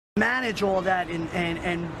manage all that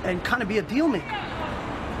and kind of be a deal maker?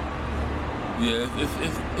 Yeah,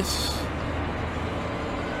 it's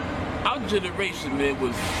our generation, man,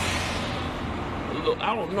 was,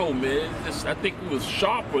 I don't know, man. I think we was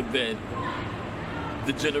sharper than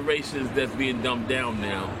the generations that's being dumbed down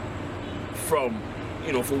now from,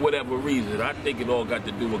 for whatever reason. I think it all got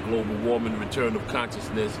to do with global warming, return of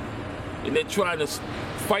consciousness, and they're trying to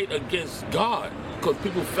fight against God because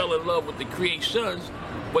people fell in love with the creations,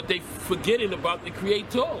 but they forgetting about the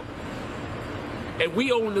creator. And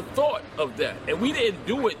we own the thought of that, and we didn't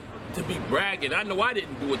do it to be bragging. I know I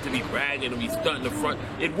didn't do it to be bragging and be stunting the front.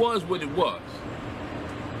 It was what it was.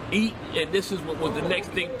 Eat, and this is what was the next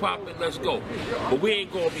thing popping, let's go. But we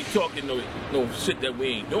ain't gonna be talking no shit that we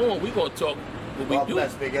ain't doing. We gonna talk what we do.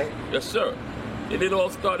 Bless, Big A. Yes, sir. And it all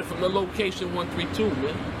started from the location 132,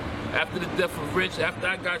 man. After the death of Rich, after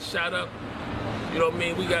I got shot up, you know what I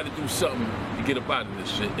mean? We gotta do something to get up out of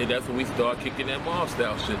this shit. And that's when we start kicking that mob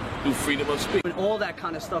style shit, do freedom of speech. And all that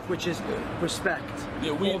kind of stuff, which is respect.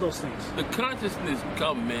 Yeah, all those things. The consciousness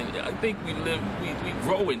come, man. I think we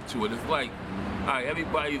grow into it. It's like, all right,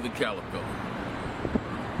 everybody's a caterpillar.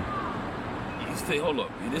 You say, hold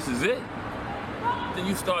up, this is it? Then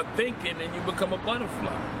you start thinking and you become a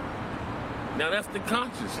butterfly. Now that's the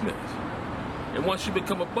consciousness. And once you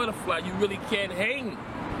become a butterfly, you really can't hang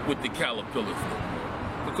with the caterpillars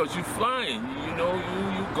because you're flying. You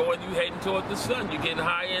going, you heading toward the sun. You're getting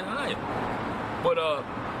higher and higher. But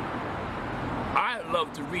I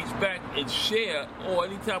love to reach back and share, or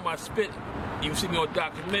anytime I spit, you see me on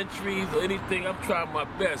documentaries or anything, I'm trying my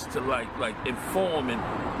best to like inform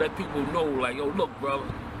and let people know, like, yo, look, brother,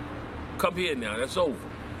 come here now, that's over.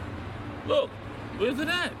 Look, where's it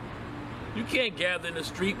at? You can't gather in the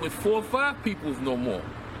street with 4 or 5 people no more.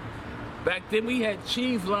 Back then we had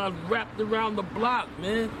cheese lines wrapped around the block,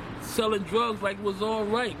 man, selling drugs like it was all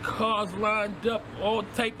right. Cars lined up, all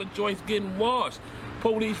type of joints getting washed.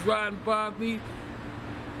 Police riding by me,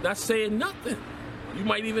 not saying nothing. You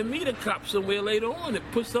might even meet a cop somewhere later on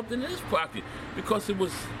and put something in his pocket because it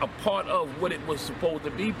was a part of what it was supposed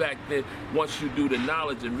to be back then. Once you do the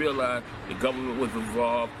knowledge and realize the government was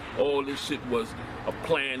involved, all this shit was a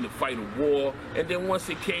plan to fight a war, and then once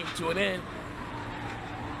it came to an end,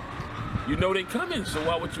 you know they coming, so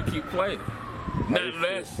why would you keep playing? Not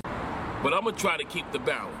less, but I'm gonna try to keep the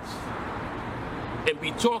balance and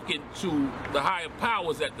be talking to the higher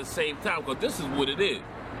powers at the same time, because this is what it is.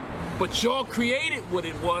 But y'all created what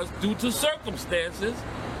it was due to circumstances.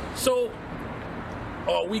 So,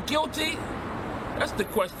 are we guilty? That's the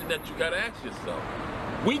question that you gotta ask yourself.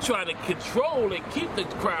 We try to control and keep the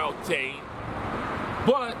crowd tame,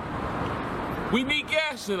 but we need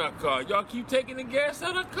gas in our car. Y'all keep taking the gas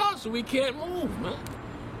out of our car so we can't move, man.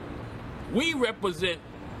 We represent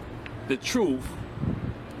the truth,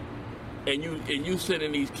 and you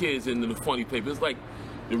sending these kids into the funny paper. It's like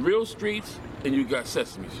the real streets, and you got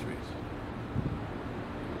Sesame Streets.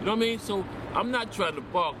 You know what I mean? So I'm not trying to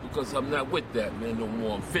bark because I'm not with that, man, no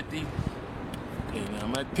more. I'm 50, and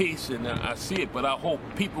I'm at peace, and I see it, but I hope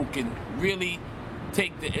people can really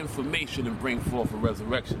take the information and bring forth a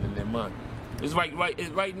resurrection in their mind. It's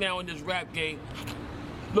right now in this rap game,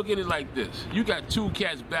 look at it like this. You got 2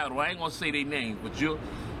 cats battle. I ain't gonna say their names, but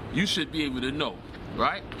you should be able to know,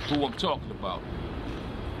 right, who I'm talking about.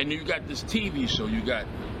 And you got this TV show. You got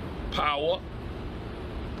Power,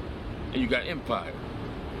 and you got Empire.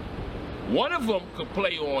 One of them could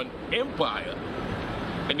play on Empire,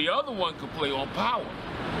 and the other one could play on Power.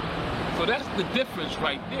 So that's the difference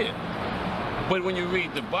right there. But when you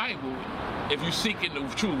read the Bible, if you're seeking the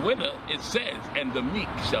true winner, it says, and the meek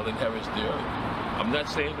shall inherit the earth. I'm not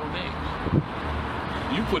saying no names.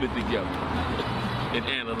 You put it together and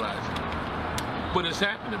analyze it. But it's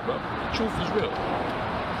happening, bro. The truth is real.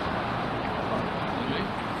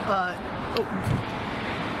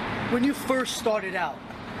 When you first started out,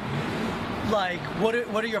 like, what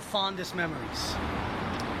are your fondest memories?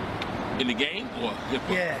 In the game or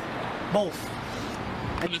hip-hop? Yeah, both.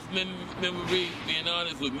 Fondest memory, being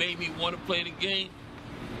honest, what made me want to play the game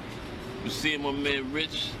was seeing my man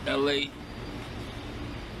Rich, LA,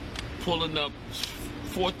 pulling up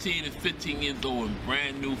 14 and 15 years old in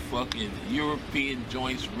brand new fucking European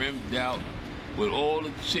joints, rimmed out, with all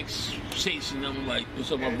the chicks chasing them like,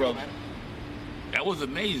 what's up, my brother? That was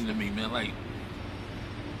amazing to me, man. Like,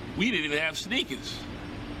 we didn't even have sneakers.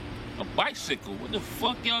 A bicycle. Where the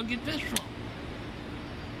fuck y'all get this from?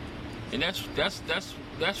 And that's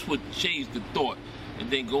what changed the thought.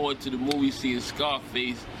 And then going to the movie, seeing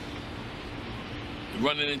Scarface,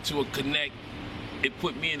 running into a connect, it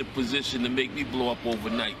put me in a position to make me blow up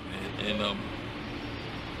overnight, man. And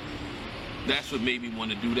that's what made me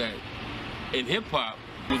want to do that. And hip hop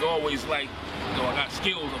was always like, yo, I got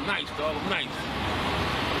skills, I'm nice, dog, I'm nice.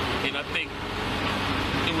 And I think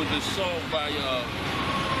it was a song by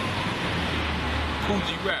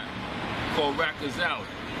Fuji Rap called Rackers Alley.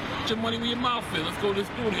 Put your money where your mouth is. Let's go to the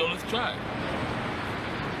studio, let's try it.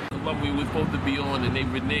 We were supposed to be on and they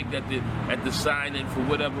reneged at the signing for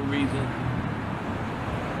whatever reason.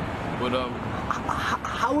 But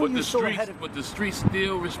how are you so ahead of? But the streets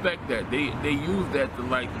still respect that. They use that to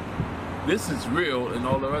like, this is real, and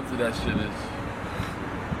all the rest of that shit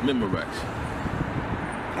is memorized.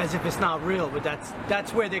 As if it's not real, but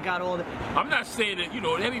that's where they got all the. I'm not saying that, you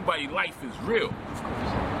know, everybody's life is real,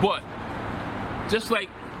 but just like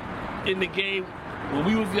in the game, when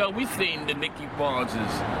we was young, we seen the Nicky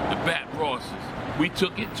Barneses, the Bat Rosses. We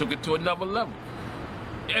took it to another level.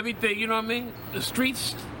 Everything, you know what I mean? The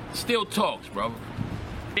streets still talks, bro.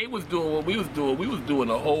 They was doing what we was doing. We was doing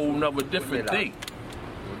a whole nother different thing.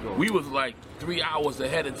 We was like 3 hours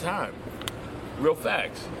ahead of time. Real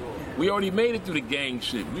facts. We already made it through the gang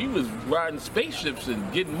shit. We was riding spaceships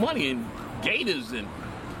and getting money and gators and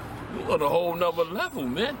we on a whole nother level,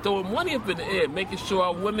 man. Throwing money up in the air, making sure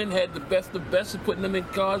our women had the best of best and putting them in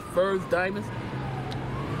cars, furs, diamonds.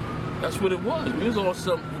 That's what it was. We was on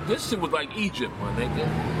some, this shit was like Egypt, my nigga.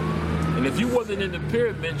 And if you wasn't in the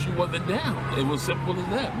pyramids, you wasn't down. It was simple as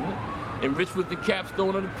that, man. And Rich was the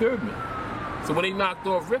capstone of the pyramid. So when they knocked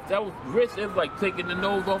off Rich, that was Rich. It was like taking the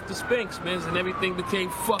nose off the Sphinx, man, and everything became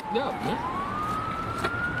fucked up, man.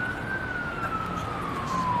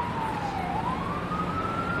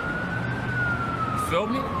 Feel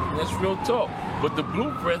me? That's real talk. But the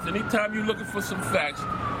blueprints, anytime you're looking for some facts,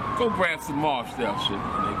 go grab some Marshall shit,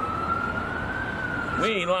 my nigga. We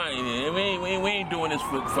ain't lying, man. We ain't doing this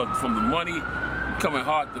from the money. We're coming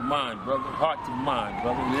heart to mind, brother. Heart to mind,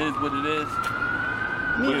 brother. It is what it is.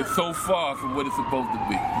 Yeah. But it's so far from what it's supposed to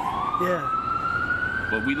be. Yeah.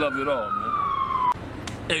 But we love it all, man.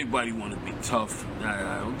 Everybody want to be tough.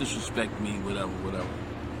 Don't disrespect me, whatever.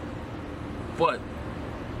 But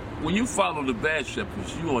when you follow the bad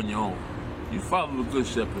shepherds, you on your own. You follow the good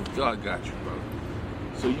shepherds, God got you, brother.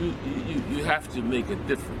 So you have to make a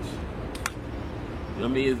difference. You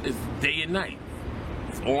know what I mean? It's day and night.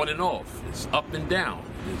 It's on and off. It's up and down.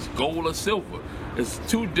 It's gold or silver. It's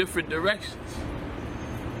two different directions.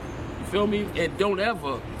 You feel me? And don't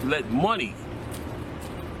ever let money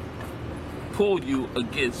pull you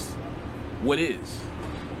against what is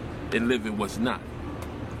and live in what's not.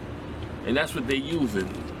 And that's what they're using,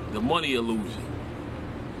 the money illusion.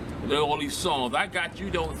 There are all these songs, I got you,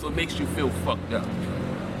 don't, so it makes you feel fucked up.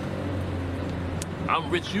 I'm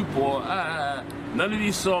rich, you poor. None of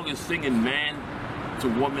these songs is singing man to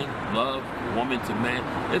woman, love, woman to man.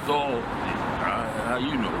 It's all, how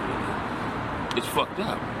you know, it's fucked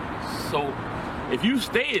up. So if you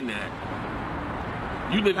stay in that,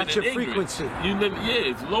 you live in your ignorance. frequency. You live,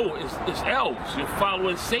 yeah, it's low. It's elves. You're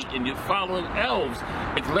following Satan. You're following elves.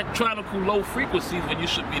 It's electronical low frequencies when you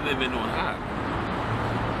should be living on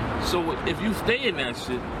high. So if you stay in that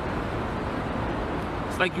shit,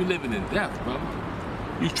 it's like you're living in death, brother.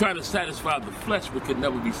 You try to satisfy the flesh, but could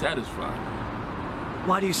never be satisfied.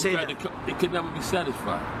 Why do you say that? It could never be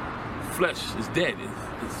satisfied. Flesh is dead.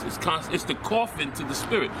 It's the coffin to the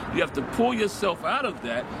spirit. You have to pull yourself out of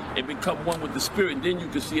that and become one with the spirit, and then you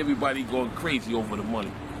can see everybody going crazy over the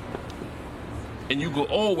money. And you will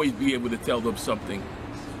always be able to tell them something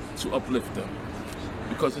to uplift them.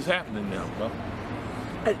 Because it's happening now, bro.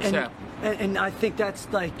 It's happening. And I think that's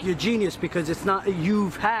like your genius, because it's not,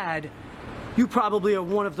 you probably are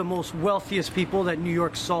one of the most wealthiest people that New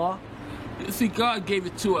York saw. See, God gave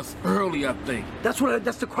it to us early, I think. That's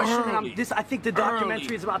the question. Early. I think the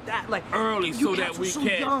documentary is about that. Like early, so that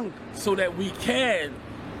we can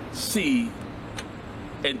see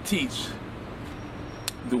and teach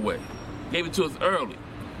the way. Gave it to us early.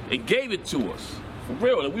 It gave it to us for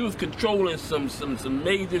real. And we was controlling some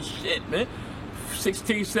major shit, man.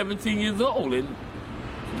 16, 17 years old, and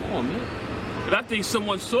come on, man. But I think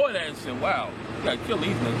someone saw that and said, "Wow, we gotta kill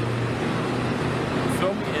these niggas." You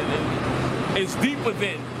feel me? And it's deeper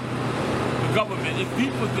than the government. It's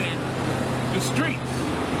deeper than the streets.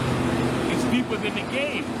 It's deeper than the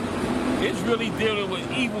game. It's really dealing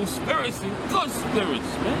with evil spirits and good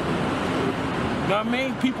spirits, man. You know what I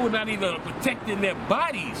mean? People not even protecting their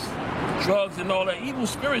bodies. Drugs and all that. Evil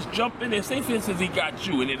spirits jump in there. Say, for instance, he got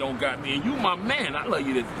you and it don't got me. And you my man. I love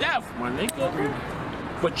you to death, my nigga.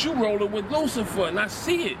 But you rolling with Lucifer and I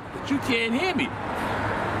see it. But you can't hear me.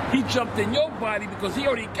 He jumped in your body because he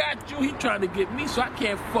already got you. He trying to get me, so I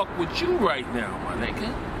can't fuck with you right now, my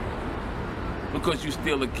nigga. because you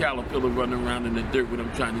still a caterpillar running around in the dirt when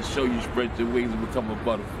I'm trying to show you spread your wings and become a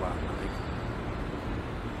butterfly.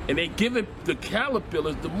 And they giving the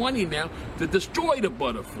caterpillars the money now to destroy the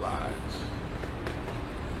butterflies.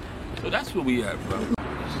 So that's where we at, bro. So, you know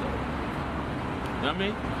what I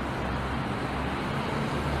mean?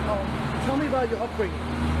 Tell me about your upbringing.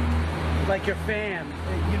 Like your fam,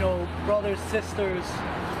 you know, brothers, sisters.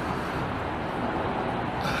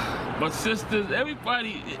 My sisters,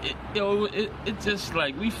 everybody, it's just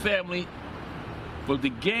like we family, but the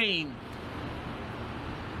game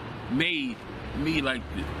made me like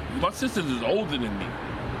this. My sisters is older than me,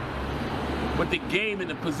 but the game and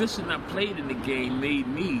the position I played in the game made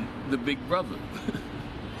me the big brother.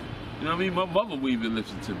 You know what I mean? My mother would even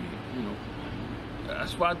listen to me, you know.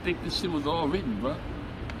 That's why I think this shit was all written, bro.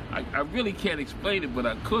 I really can't explain it, but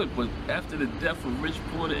I could. But after the death of Rich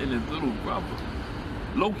Porter and his little brother,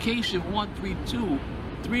 location 132,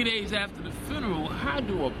 3 days after the funeral, how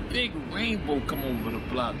do a big rainbow come over the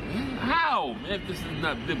block, man? How, man, if this is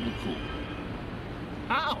not biblical?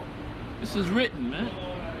 How? This is written, man.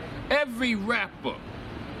 Every rapper,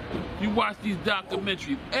 you watch these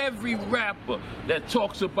documentaries, every rapper that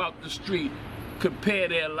talks about the street compare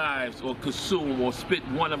their lives or consume or spit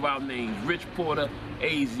one of our names, Rich Porter,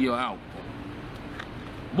 AZIE, or Alpo.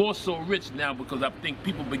 More so Rich now because I think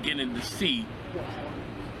people beginning to see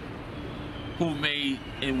who made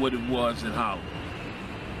and what it was in Hollywood.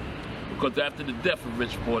 Because after the death of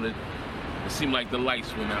Rich Porter, it seemed like the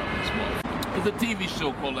lights went out in this motherfucker. It's a TV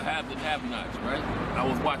show called The Haves and Have-Nots, right? I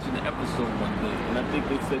was watching the episode one day, and I think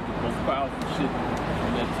they said the most powerful shit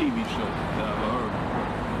in that TV show that I ever heard.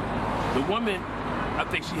 The woman, I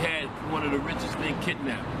think she had one of the richest men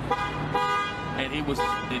kidnapped, and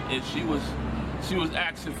she was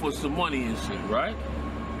asking for some money and shit, right?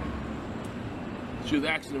 She was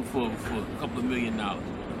asking him for a couple of $1 million.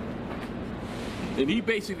 And he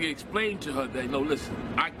basically explained to her that, no, listen,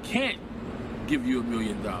 I can't give you $1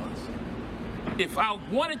 million. If I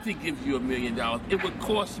wanted to give you $1 million, it would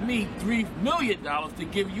cost me $3 million to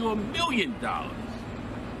give you $1 million.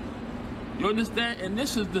 You understand? And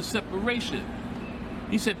this is the separation.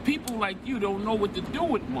 He said, people like you don't know what to do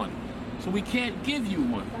with money, so we can't give you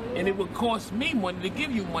money. And it would cost me money to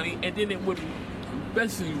give you money, and then it would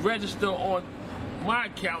basically register on my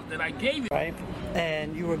account that I gave you. Right?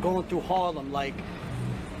 And you were going through Harlem, like,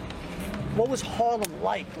 what was Harlem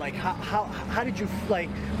like? Like, how did you, like,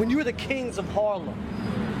 when you were the kings of Harlem,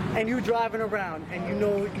 and you were driving around, and you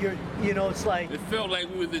know, it's like... It felt like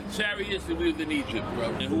we was in chariots and we was in Egypt, bro.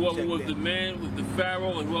 And whoever was the man was the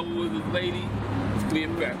pharaoh, and whoever was the lady was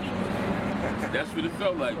Cleopatra. That's what it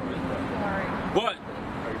felt like, man. But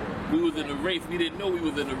we was in a race. We didn't know we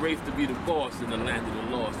was in a race to be the boss in the land of the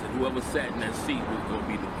lost, and whoever sat in that seat was going to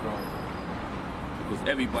be the throne. Because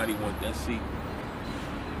everybody wants that seat.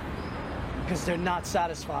 Because they're not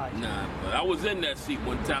satisfied. Nah, but I was in that seat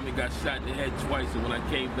one time and got shot in the head twice, and when I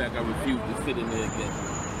came back, I refused to sit in there again.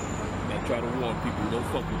 And I try to warn people, don't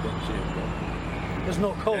fuck with that chair, bro. There's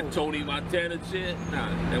no code. That Tony Montana chair, nah,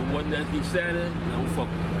 that one that he sat in, don't fuck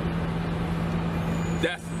with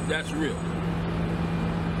that. That's real.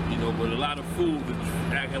 You know, but a lot of fools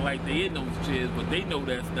are acting like they in those chairs, but they know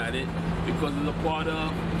that's not it because it's a part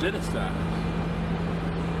of genocide.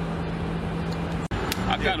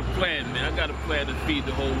 I got a plan, man. I got a plan to feed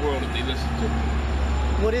the whole world if they listen to me.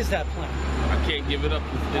 What is that plan? I can't give it up.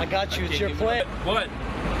 I got you. It's your plan. But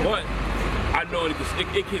I know it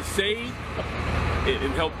can save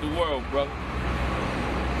and help the world, bro.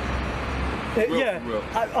 Yeah.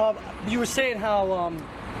 You were saying how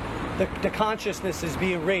the consciousness is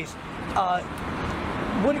being raised.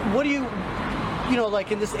 What do you know,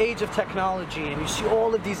 like in this age of technology, and you see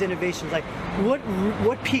all of these innovations, like what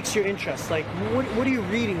piques your interest? Like what are you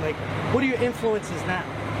reading? Like what are your influences now?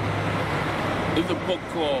 There's a book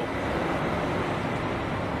called,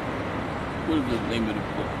 what is the name of the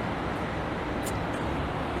book?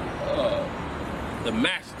 The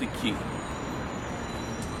Master Key.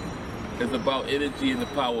 It's about energy and the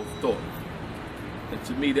power of thought. And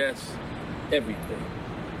to me, that's everything.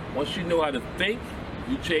 Once you know how to think,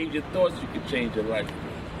 you change your thoughts, you can change your life.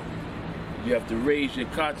 You have to raise your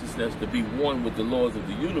consciousness to be one with the laws of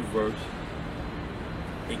the universe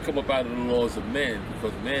and come up out of the laws of man,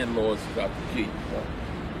 because man laws is out to kill you.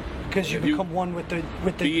 Because you become one with the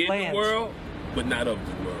be land. In the world, but not of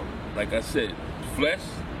the world. Like I said, flesh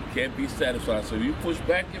can't be satisfied. So you push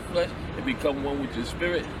back your flesh and become one with your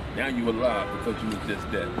spirit, now you're alive because you was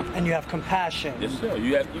just dead. And you have compassion. Yes, sir.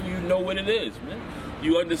 You know what it is, man.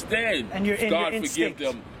 You understand. And you're in God your forgive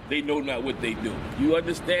them. They know not what they do. You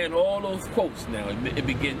understand all those quotes now. It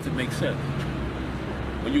begins to make sense.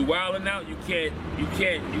 When you wilding out, you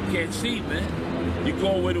can't see, man. You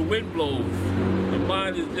go where the wind blows. Your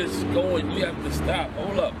mind is just going. You have to stop.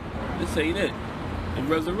 Hold up, this ain't it, and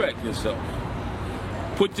resurrect yourself.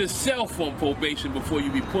 Put yourself on probation before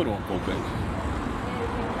you be put on probation.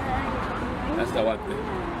 That's how I think.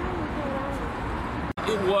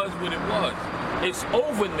 It was what it was. It's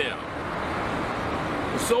over now.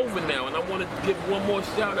 It's over now, and I want to give one more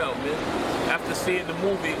shout out, man. After seeing the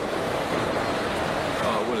movie,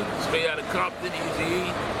 what is it? Straight Outta Compton,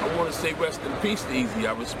 AZIE. I want to say rest in peace to AZIE.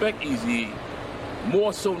 I respect AZIE.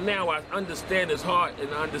 More so now, I understand his heart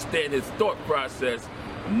and I understand his thought process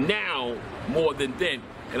now more than then.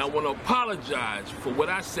 And I want to apologize for what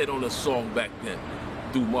I said on the song back then,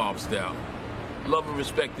 through Mob Style. Love and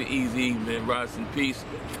respect to AZIE, man. Rise in peace.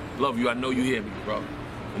 Love you. I know you hear me, bro.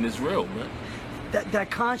 And it's real, man.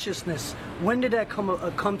 That consciousness, when did that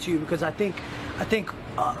come to you? Because I think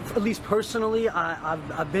at least personally,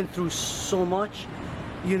 I've been through so much,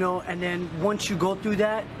 you know. And then once you go through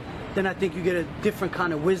that, then I think you get a different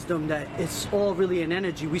kind of wisdom that it's all really an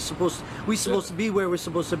energy. We supposed to be where we're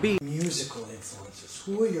supposed to be. Musical influences.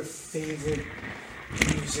 Who are your favorite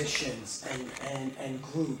musicians and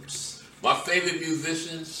groups? My favorite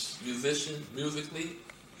musicians musically,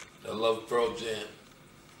 I love Pearl Jam,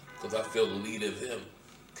 because I feel the lead of him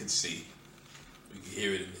could see. We can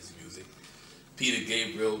hear it in his music. Peter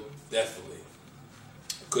Gabriel, definitely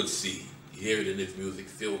could see. You hear it in his music.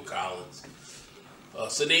 Phil Collins.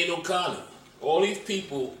 Sinead O'Connor. All these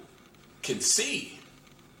people can see.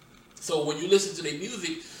 So when you listen to their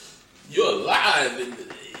music, you're alive, and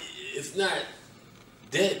it's not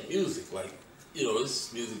dead music. Like, you know,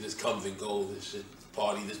 this music just comes and goes and shit.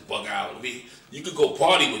 Party, just bug out. I mean, you could go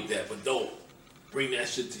party with that, but don't bring that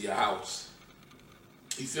shit to your house.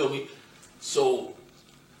 You feel me? So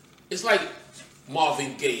it's like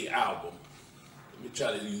Marvin Gaye album. Let me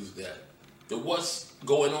try to use that. The What's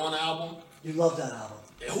Going On album. You love that album.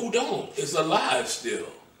 Who don't? It's alive still.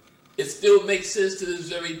 It still makes sense to this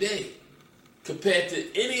very day. Compared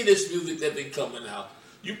to any of this music that's been coming out,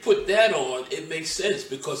 you put that on, it makes sense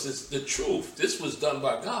because it's the truth. This was done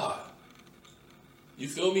by God. You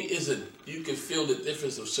feel me? You can feel the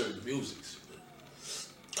difference of certain musics.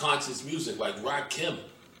 Conscious music like Rakim,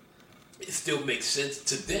 it still makes sense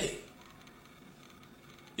today.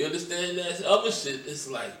 You understand that? Other shit, it's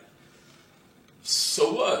like,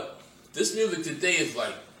 so what? This music today is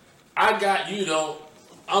like, I got you, don't.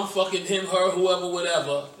 I'm fucking him, her, whoever,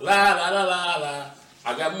 whatever. La, la, la, la, la.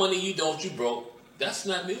 I got money, you don't, you broke. That's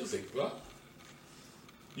not music, bro.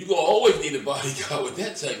 You gonna always need a bodyguard with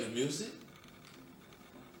that type of music.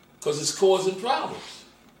 Because it's causing problems.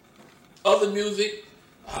 Other music,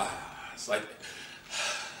 it's like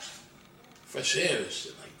fresh air and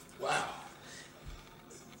shit. Like, wow.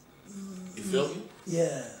 You feel me?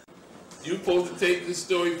 Yeah. You supposed to take this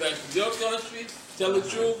story back to your country, tell the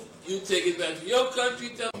truth. You take it back to your country,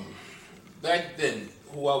 tell. Back then,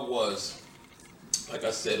 who I was, like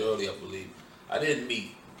I said earlier, I believe, I didn't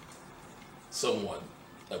meet someone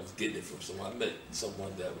that was getting it from someone. I met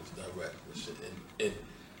someone that was direct and shit. And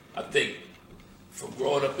I think from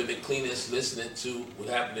growing up in the cleanest, listening to what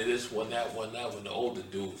happened to this one, that one, the older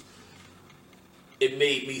dudes, it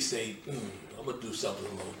made me say, I'm going to do something a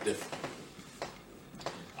little different.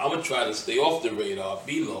 I'm going to try to stay off the radar,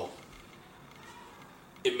 be low,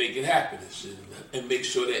 and make it happen and shit, and make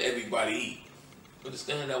sure that everybody eat.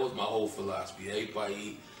 Understand? That was my whole philosophy. Everybody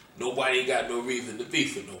eat. Nobody ain't got no reason to be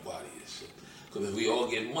for nobody and shit. Because if we all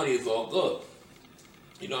get money, it's all good.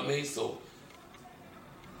 You know what I mean? So,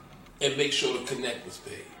 and make sure the connect was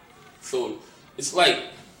paid. So it's like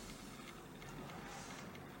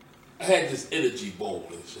I had this energy bowl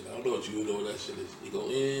and shit. I don't know what you know what that shit is. You go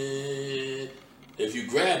in. If you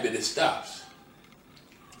grab it, it stops.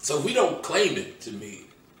 So if we don't claim it, to me,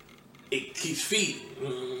 it keeps feeding.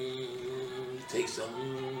 Take some.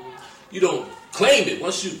 You don't claim it.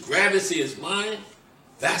 Once you grab it, see it's mine,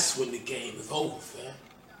 that's when the game is over, fam.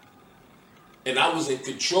 And I was in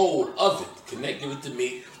control of it. Connected it to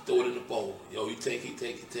me, throw it in the bowl. Yo, you take it.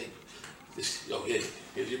 This, yo,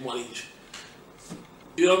 here's your money.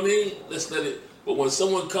 You know what I mean? Let's let it. But when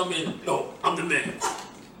someone come in, yo, I'm the man.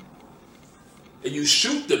 And you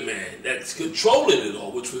shoot the man that's controlling it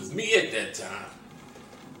all, which was me at that time.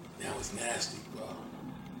 Now it's nasty, bro.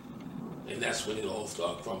 And that's when it all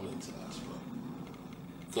started crumbling to us, bro.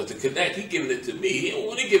 Because the connect, he giving it to me. He don't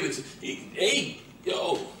want to give it to hey.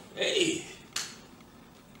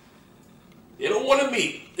 They don't want to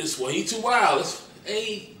meet this one. He too wild.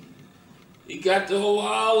 He got the whole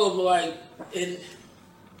Harlem like, and you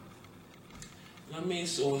know what I mean?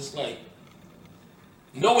 So it's like,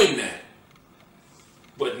 knowing that,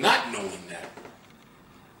 But not knowing that,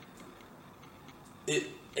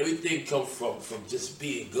 everything comes from just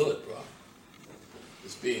being good, bro.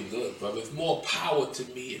 Just being good, bro. There's more power to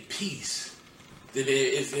me in peace than there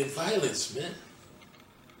is in violence, man.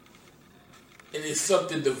 And it's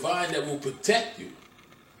something divine that will protect you.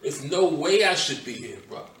 There's no way I should be here,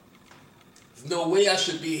 bro. There's no way I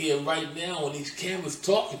should be here right now on these cameras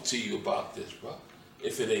talking to you about this, bro,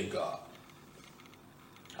 if it ain't God.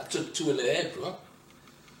 I took 2 in the head, bro.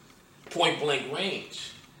 Point blank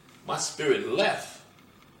range. My spirit left.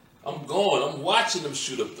 I'm gone. I'm watching them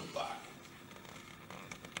shoot up the body.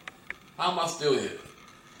 How am I still here?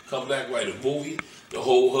 Come back, write a movie, The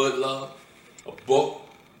Whole Hood Love, a book,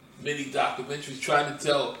 many documentaries trying to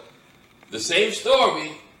tell the same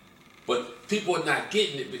story, but people are not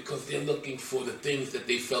getting it because they're looking for the things that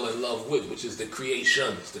they fell in love with, which is the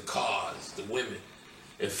creations, the cars, the women,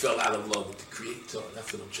 and fell out of love with the creator.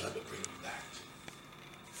 That's what I'm trying to bring them back to.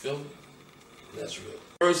 Feel me? That's real.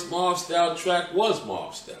 First Mob Style track was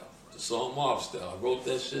Mob Style. The song Mob Style. I wrote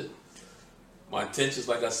that shit. My intentions,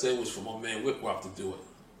 like I said, was for my man Whip Wop to do it.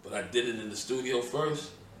 But I did it in the studio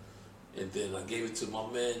first, and then I gave it to my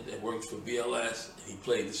man that worked for BLS, and he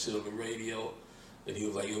played the shit on the radio, and he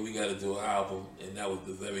was like, yo, we gotta do an album, and that was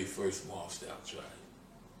the very first Mob Style track.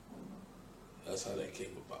 That's how that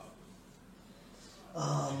came about.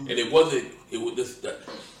 And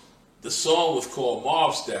the song was called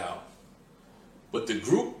Mob Style, but the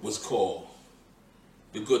group was called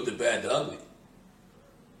The Good, The Bad, The Ugly.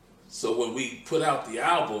 So when we put out the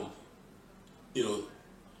album, you know,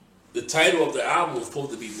 the title of the album was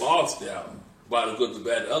supposed to be Mob Style, by The Good, The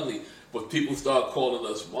Bad, The Ugly, but people started calling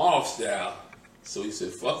us Mob Style. So he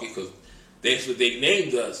said, fuck it, because that's what they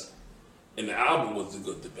named us, and the album was The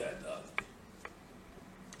Good, The Bad, The Ugly.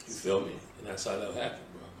 You feel me? And that's how that happened,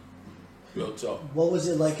 bro. Real talk. What was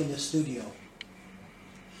it like in the studio?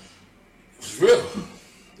 It was real.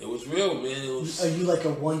 It was real, man. It was... Are you like a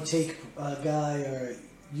one-take guy, or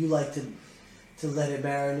you like to let it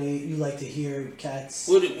marinate? You like to hear cats?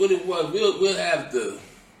 What it was,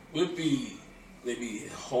 we'll be maybe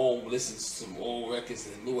home, listen to some old records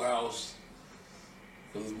in Lou House,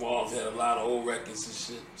 because his mom's had a lot of old records and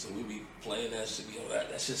shit. So we be playing that shit. You know,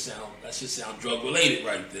 that shit sound drug related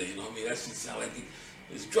right there. You know what I mean? That shit sound like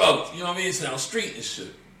it's drugs. You know what I mean? It sounds street and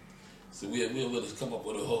shit. So we'll just come up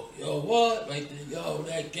with a hook. Yo, what? Right there. Yo,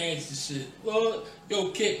 that gangster shit. What? Yo,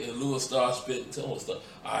 kick. And Lewis starts spitting, telling us stuff.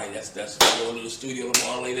 All right, that's we go to the studio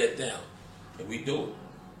tomorrow, lay that down. And we do it.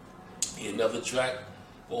 Hear another track.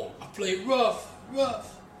 Boom. I play rough. We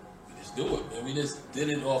just do it, man. We just did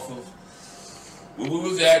it off of where we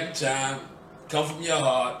was at the time. Come from your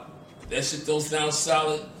heart. That shit don't sound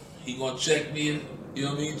solid. He gonna check me and, you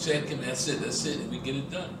know what I mean? Check him. That's it. And we get it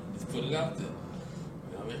done. Let's put it out there.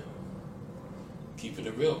 You know what I mean? Keeping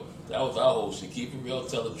it real. That was our whole shit. Keep it real,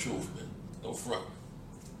 tell the truth, man. No front.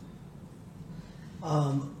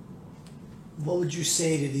 What would you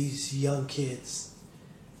say to these young kids?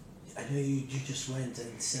 I know you just went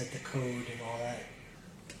and said the code and all that.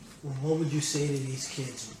 What would you say to these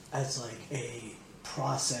kids as like a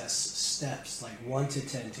process, steps, like 1 to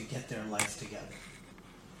 10 to get their life together?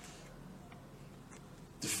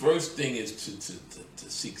 The first thing is to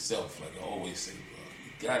seek self, like I always say, bro.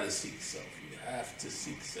 You gotta seek self. You have to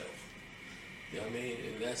seek self. You know what I mean?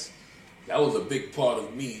 And that was a big part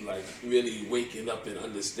of me, like really waking up and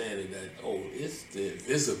understanding that, oh, it's the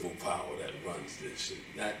invisible power that runs this shit,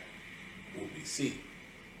 not what we see.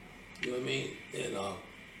 You know what I mean? And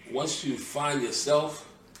once you find yourself,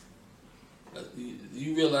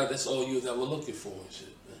 you realize that's all you was ever looking for and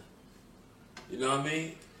shit, man. You know what I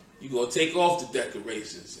mean? You're going to take off the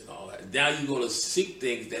decorations and all that. Now you're going to seek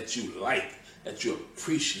things that you like, that you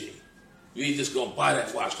appreciate. You ain't just going to buy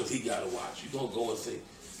that watch because he got a watch. You're going to go and say,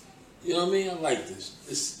 you know what I mean? I like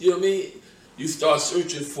this. You know what I mean? You start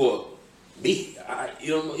searching for me.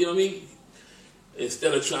 You know what I mean?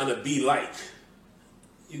 Instead of trying to be like,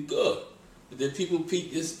 you good. But then people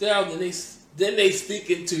peep your style, then they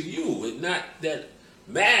speaking to you and not that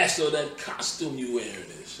mask or that costume you wearing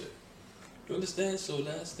and shit. You understand? So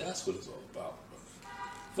that's what it's all about,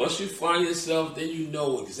 bro. Once you find yourself, then you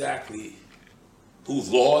know exactly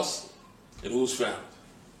who's lost and who's found.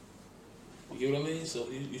 You know what I mean? So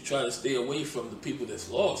you try to stay away from the people that's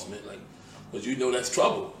lost, man. Like, because you know that's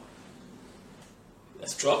trouble.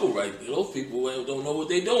 That's trouble right there. Those people don't know what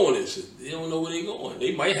they're doing and shit. They don't know where they're going.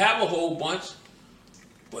 They might have a whole bunch,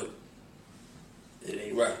 but it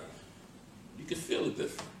ain't right. You can feel it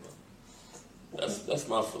different, bro. That's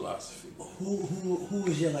my philosophy. Who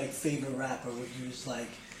was your like favorite rapper when you was like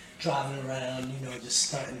driving around, you know, just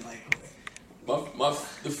starting like?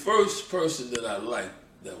 The first person that I liked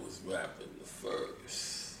that was rapping the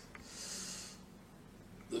first.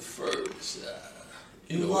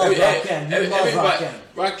 You know, love Rakim. You love Rakim.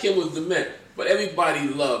 Rakim was the man, but everybody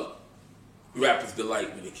loved Rapper's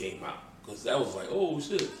Delight when it came out, because that was like, oh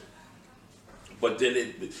shit. But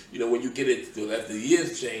then when you get it, after the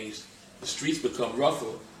years changed, the streets become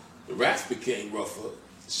rougher, the raps became rougher,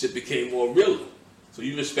 the shit became more realer. So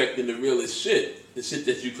you respecting the realest shit, the shit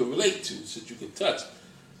that you can relate to, the shit you can touch.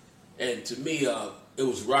 And to me, it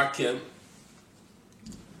was Rakim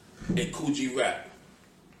and Kool G Rap.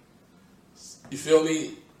 You feel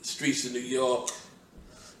me? Streets of New York,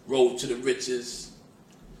 Road to the Riches.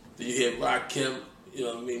 Then you hear Rakim, you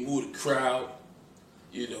know what I mean, Move the Crowd,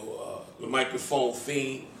 you know, the Microphone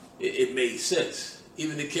Fiend. It made sense.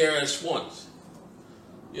 Even the KRS-Ones.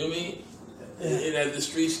 You know what I mean? Yeah. And as the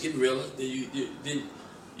streets get realer, then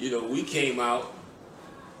we came out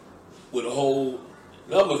with a whole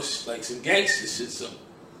number, like some gangster shit, some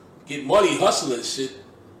get money hustling shit,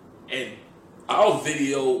 and our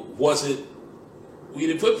video wasn't. We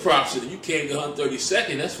didn't put props in it. You came to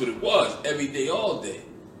 132nd, that's what it was, every day, all day.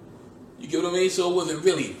 You get what I mean? So it wasn't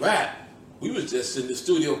really rap. We was just in the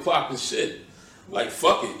studio popping shit. Like,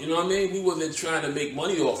 fuck it, you know what I mean? We wasn't trying to make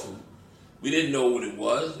money off of it. We didn't know what it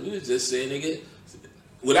was. We was just saying, nigga,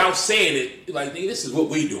 without saying it, like, nigga, this is what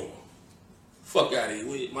we doing. Fuck out of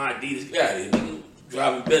here. My Adidas, get out of here, nigga.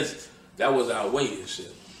 Driving Benz. That was our way and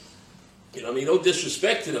shit. You know what I mean? No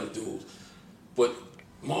disrespect to them dudes. But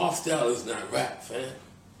Mob Style is not rap, fam.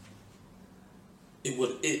 It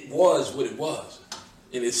was what it was.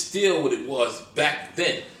 And it's still what it was back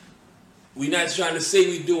then. We're not trying to say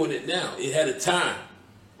we're doing it now. It had a time.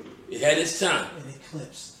 It had its time. It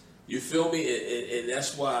eclipsed. You feel me? And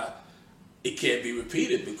that's why it can't be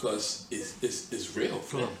repeated, because it's real,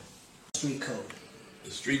 fam. Street code.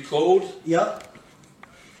 The street code? Yep.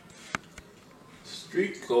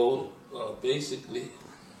 Street code, basically,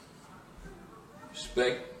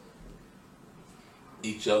 respect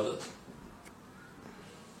each other.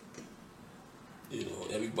 You know,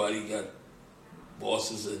 everybody got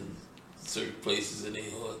bosses in certain places in their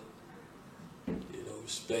hood. You know,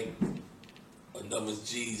 respect another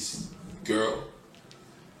G's girl.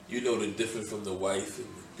 You know the difference from the wife and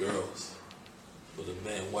the girls. But a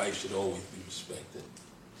man, wife should always be respected.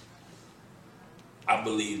 I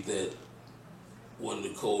believe that one of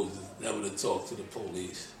the codes is never to talk to the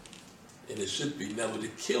police. And it should be never to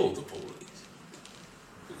kill the police.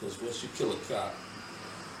 Because once you kill a cop,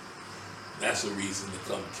 that's a reason to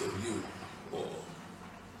come kill you. Or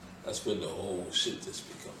that's when the whole shit just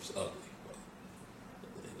becomes ugly.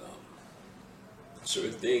 And,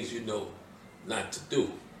 certain things you know not to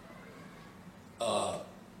do.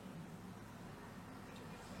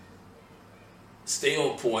 Stay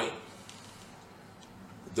on point.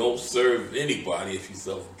 Don't serve anybody if you're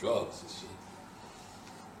selling drugs and shit.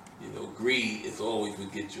 You know, greed is always going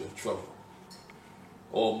to get you in trouble.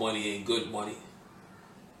 All money ain't good money.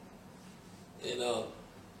 And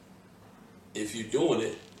if you're doing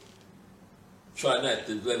it, try not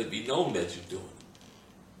to let it be known that you're doing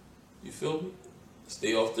it. You feel me?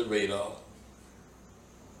 Stay off the radar.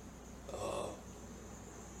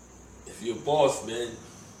 If you're a boss, man,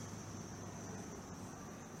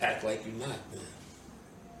 act like you're not, man.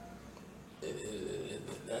 And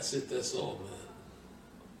that's it, that's all, man.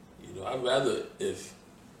 You know, I'd rather, if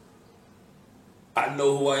I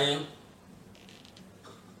know who I am,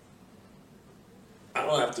 I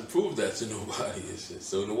don't have to prove that to nobody and shit.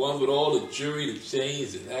 So the one with all the jewelry, the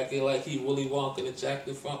chains, and acting like he Willy Wonka in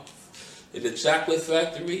the chocolate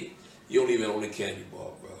factory, you don't even own a candy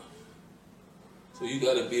bar, bro. So you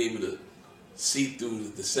gotta be able to see through the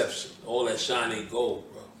deception. All that shine ain't gold,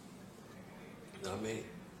 bro. You know what I mean?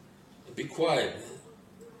 And be quiet, man.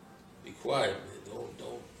 Be quiet, man.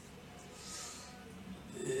 Don't.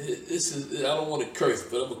 I don't want to curse,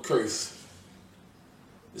 but I'm gonna curse.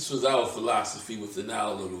 This was our philosophy within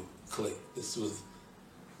our little clique. This was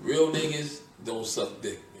real niggas don't suck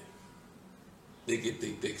dick, man. They get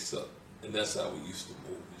their dick sucked. And that's how we used to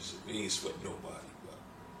move. We ain't sweat nobody, bro.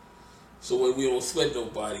 So when we don't sweat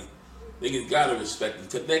nobody, niggas gotta respect them,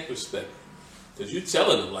 connect respect them. Because you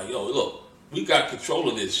telling them, like, yo, look, we got control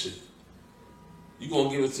of this shit. You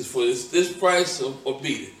gonna give us this for this price or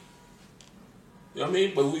beat it? You know what I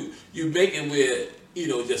mean? But you make it where, you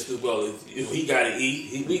know, just as well as, you know, he gotta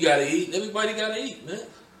eat, we gotta eat, everybody gotta eat, man.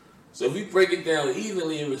 So if we break it down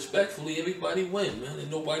evenly and respectfully, everybody win, man.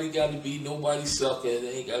 And nobody gotta be nobody sucker.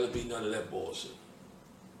 There ain't gotta be none of that bullshit.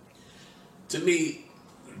 To me,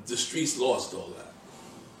 the streets lost all that.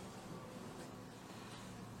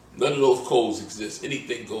 None of those codes exist.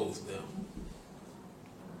 Anything goes now.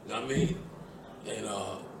 You know what I mean? And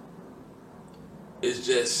it's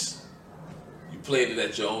just, you playing it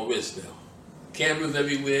at your own risk now. Cameras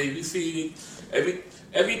everywhere. You see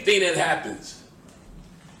everything that happens.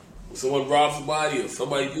 When someone robs somebody or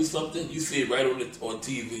somebody do something, you see it right on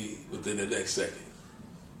TV within the next second.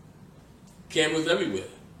 Cameras everywhere.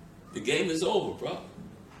 The game is over, bro.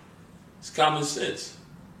 It's common sense.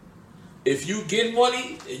 If you get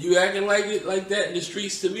money and you acting like it like that in the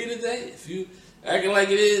streets to me today, if you acting like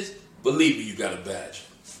it is, believe me, you got a badge.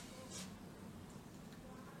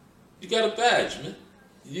 You got a badge, man.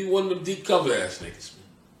 You one of them deep cover ass niggas, man.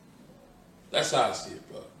 That's how I see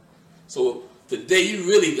it, bro. So today you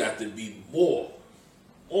really got to be more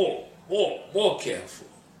careful.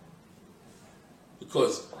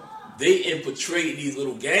 Because they infiltrate these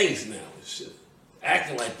little gangs now and shit.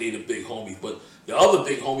 Acting like they the big homies, but the other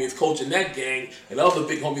big homie is coaching that gang, and the other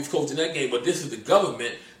big homie is coaching that gang, but this is the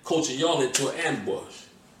government coaching y'all into an ambush.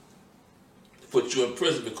 Put you in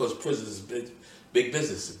prison because prison is big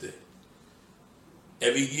business today.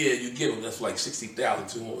 Every year you give them, that's like $60,000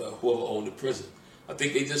 to whoever owned the prison. I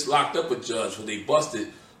think they just locked up a judge when they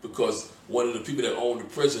busted because one of the people that owned the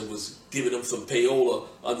prison was giving them some payola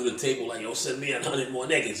under the table, like, yo, send me 100 more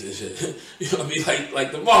niggas and shit. You know what I mean?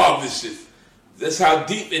 Like the mob and shit. That's how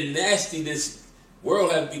deep and nasty this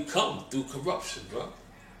world has become through corruption, bro.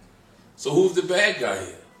 So who's the bad guy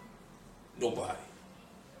here? Nobody.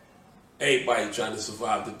 Everybody trying to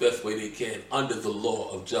survive the best way they can under the law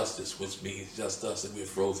of justice, which means just us, and we're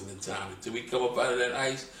frozen in time. Until we come up out of that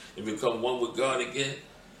ice and become one with God again,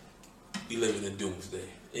 we living in doomsday.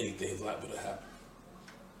 Anything's liable to happen.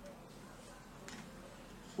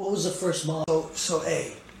 What was the first model? So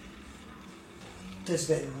A, there's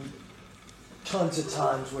been tons of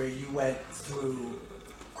times where you went through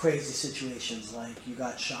crazy situations, like you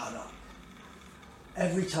got shot up.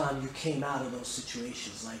 Every time you came out of those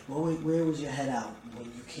situations, like where was your head out when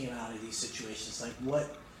you came out of these situations? Like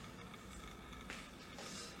what?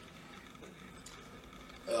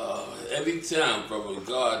 Every time, brother,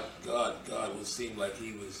 God would seem like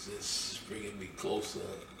He was just bringing me closer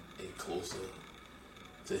and closer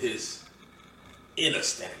to His inner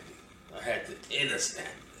standing. I had to understand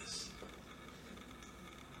this.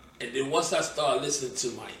 And then once I started listening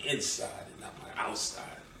to my inside and not my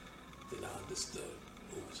outside, then I understood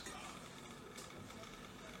who was God.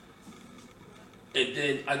 And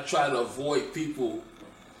then I try to avoid people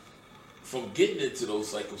from getting into those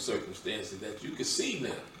circumstances that you can see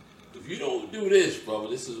now. If you don't do this, brother,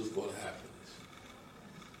 this is what's going to happen.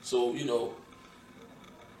 So, you know,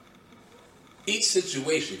 each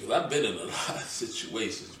situation, because I've been in a lot of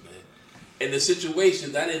situations, man. And the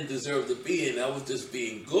situations I didn't deserve to be in, I was just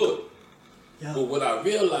being good. Yeah. But what I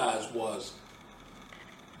realized was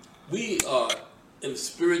we are in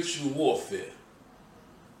spiritual warfare.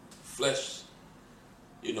 Flesh,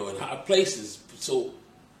 you know, in high places. So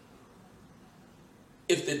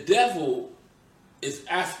if the devil is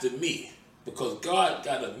after me because God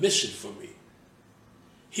got a mission for me,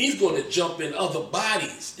 he's going to jump in other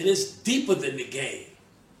bodies, and it's deeper than the game.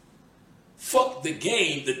 Fuck the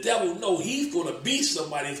game. The devil know he's going to be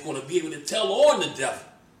somebody that's going to be able to tell on the devil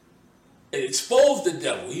and expose the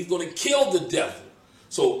devil. He's going to kill the devil.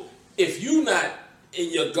 So if you not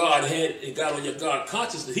in your God head and got on your God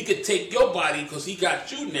consciousness, he could take your body because he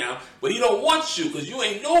got you now, but he don't want you because you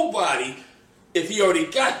ain't nobody. If he already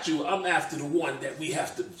got you, I'm after the one that we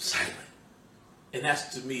have to silence. And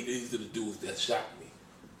that's, to me, these are the dudes that shot me.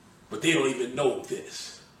 But they don't even know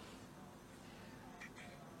this.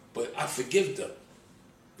 But I forgive them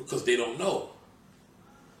because they don't know.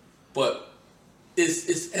 But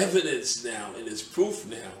it's evidence now and it's proof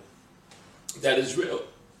now that it's real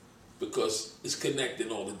because it's connecting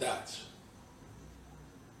all the dots.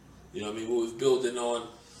 You know what I mean? What was building on,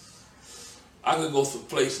 I could go some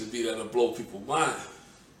places be that'll blow people's mind.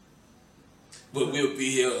 But we'll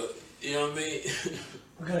be here, you know what I mean?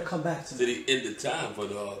 We're going to come back to the end of time, but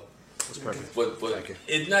that's perfect. But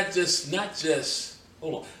it's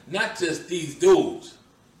not just these dudes,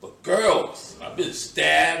 but girls. I've been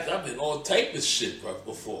stabbed. I've been all type of shit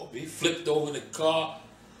before. Be flipped over in the car.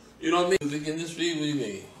 You know what I mean? Music industry. What do you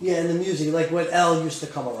mean? Yeah, in the music, like when L used to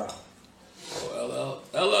come around. Oh,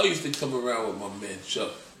 LL used to come around with my man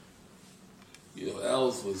Chuck. You know,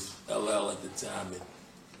 L's was LL at the time, and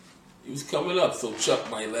he was coming up, so Chuck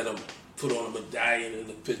might let him put on a medallion in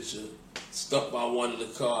the picture, stuck by one of the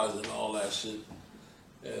cars and all that shit.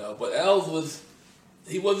 But L's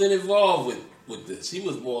he wasn't involved with this. He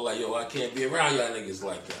was more like, yo, I can't be around y'all niggas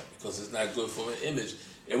like that because it's not good for an image.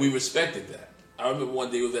 And we respected that. I remember one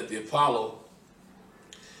day we was at the Apollo,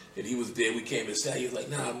 And he was there. We came inside. He was like,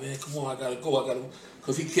 nah, man, come on, I gotta go.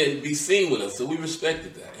 Because he couldn't be seen with us. So we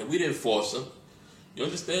respected that. And we didn't force him. You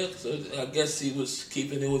understand? So I guess he was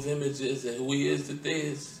keeping those images, and who he is today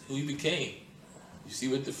is who he became. You see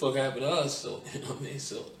what the fuck happened to us, so, you know what I mean?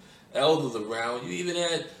 So, elders around. You even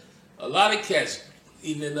had a lot of cats,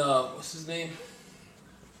 even, what's his name?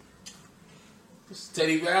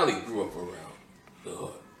 Teddy Riley grew up around the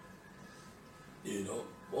hood. You know?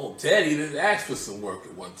 Well, Teddy didn't ask for some work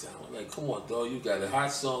at one time. I'm like, come on, dog, you got a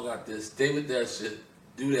hot song out there. Stay with that shit.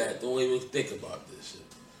 Do that. Don't even think about this shit.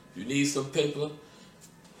 If you need some paper,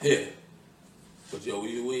 here. But yo,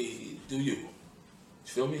 we do you. You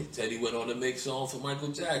feel me? Teddy went on to make songs for Michael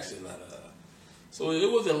Jackson. So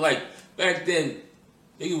it wasn't like, back then,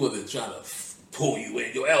 nigga wasn't trying to pull you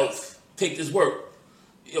in. Yo, Elf, take this work.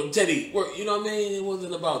 Yo, Teddy, work. You know what I mean? It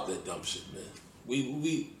wasn't about that dumb shit, man.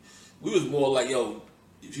 We was more like, yo,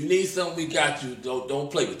 if you need something, we got you.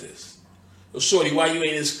 Don't play with this. Yo, shorty, why you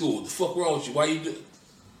ain't in school? What the fuck wrong with you? Why you do?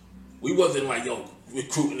 We wasn't like, yo,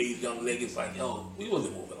 recruiting these young niggas like, yo, we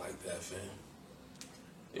wasn't moving like that, fam.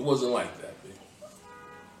 It wasn't like that, man.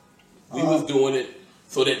 We was doing it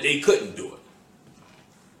so that they couldn't do it.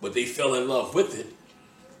 But they fell in love with it.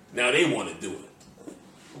 Now they want to do it.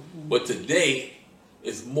 But today,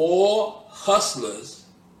 it's more hustlers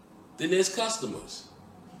than there's customers.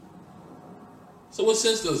 So what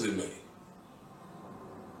sense does it make?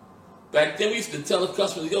 Back then we used to tell the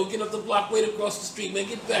customers, yo, get up the block, wait across the street, man,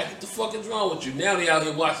 get back, what the fuck is wrong with you? Now they out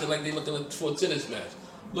here watching like they looking for a tennis match,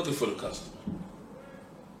 looking for the customer.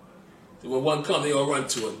 So when one comes, they all run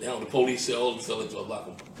to it. Now the police say, oh, the fellas will lock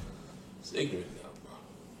them. It's ignorant now,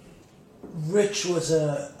 bro. Rich was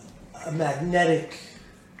a magnetic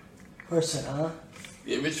person, huh?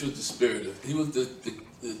 Yeah, Rich was the spirit of, he was the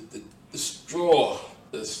straw,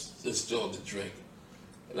 the straw to drink.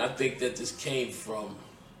 And I think that this came from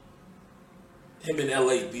him in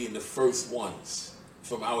LA being the first ones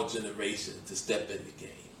from our generation to step in the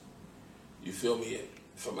game. You feel me?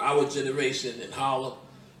 From our generation in Harlem,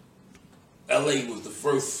 LA was the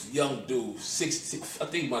first young dude, 16, I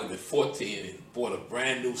think he might have been 14, and bought a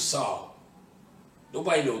brand new Saab.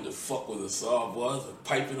 Nobody knew what the fuck what a Saab was,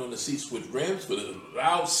 piping on the seats with rims, with a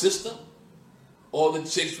loud system. All the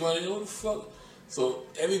chicks running, what the fuck? So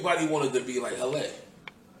everybody wanted to be like LA.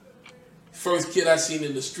 First kid I seen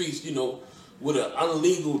in the streets, you know, with an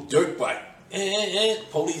illegal dirt bike.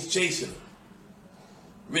 Police chasing him.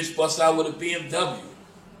 Rich bust out with a BMW.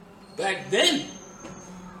 Back then.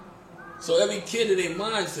 So every kid in their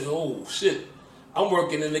mind said, oh shit, I'm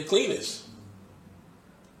working in the cleaners.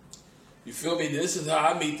 You feel me? This is how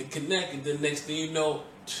I meet the connect, and the next thing you know,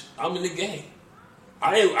 I'm in the game.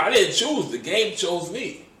 I didn't choose, the game chose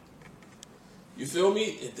me. You feel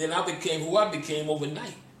me? And then I became who I became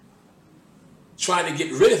overnight. Trying to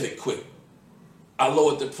get rid of it quick. I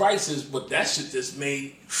lowered the prices, but that shit just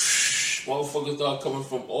made motherfuckers start coming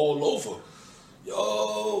from all over.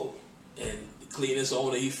 Yo! And the cleanest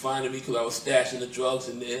owner, he fired me because I was stashing the drugs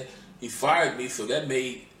in there. He fired me, so that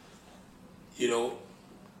made, you know,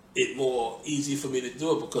 it more easy for me to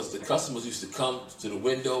do it because the customers used to come to the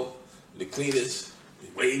window, the cleaners,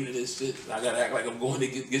 waving and shit. I gotta act like I'm going to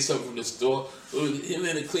get something from the store. So him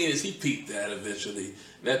and the cleaners, he peeped that eventually.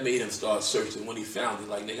 That made him start searching. When he found it,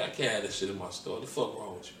 like, nigga, I can't have that shit in my store. What the fuck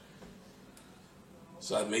wrong with you?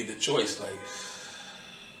 So I made the choice, like,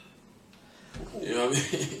 you know what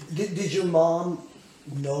I mean? Did your mom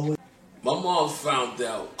know it? My mom found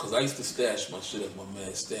out, because I used to stash my shit at my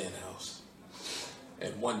man's Stan's house.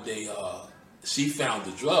 And one day, she found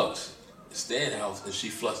the drugs at Stan's house, and she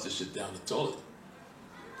flushed the shit down the toilet.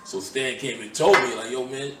 So Stan came and told me, like, yo,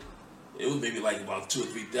 man, it was maybe like about $2,000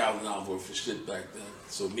 or $3,000 worth of shit back then.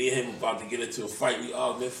 So me and him about to get into a fight. We,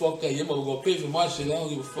 oh, man, fuck that. Your mother gonna pay for my shit. I don't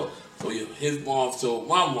give a fuck. So his mom told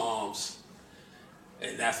my moms,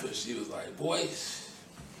 and that's when she was like, boys.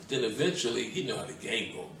 Then eventually, he knew how the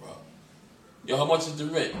game go, bro. Yo, how much is the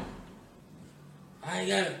rent? I ain't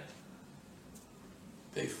got it.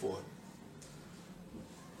 Pay for it.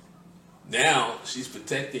 Now, she's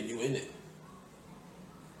protecting you in it.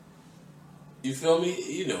 You feel me?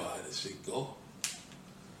 You know how this shit go.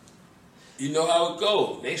 You know how it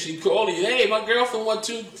go. Next she call you, hey, my girlfriend want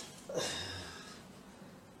to. And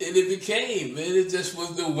it became, man, it just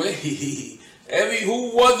was the way.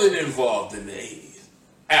 Who wasn't involved in the 80s?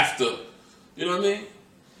 After, you know what I mean?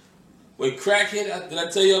 When crack hit, did I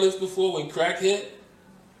tell y'all this before? When crack hit,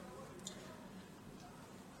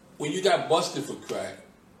 when you got busted for crack,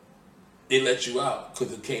 they let you out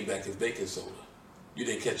because it came back as baking soda. You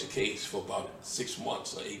didn't catch a case for about 6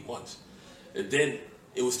 months or 8 months. And then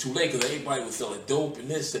it was too late because everybody was selling dope and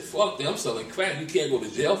this. Said, fuck that, I'm selling crack. You can't go to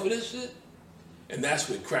jail for this shit. And that's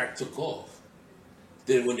when crack took off.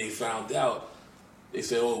 Then when they found out, they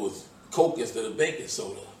said, oh, it was coke instead of baking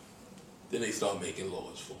soda. Then they started making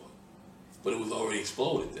laws for it. But it was already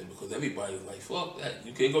exploded then because everybody was like, fuck that,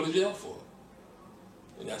 you can't go to jail for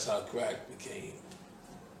it. And that's how crack became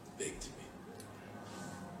big to me.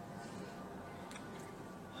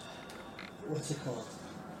 What's it called?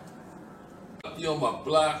 Be on my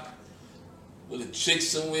block with a chick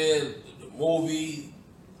somewhere, the movie,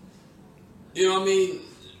 you know what I mean?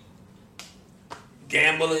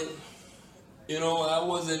 Gambling. You know, I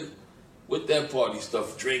wasn't with that party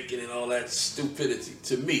stuff, drinking and all that stupidity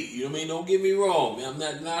to me. You know what I mean? Don't get me wrong, man. I'm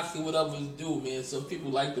not knocking what others do, man. Some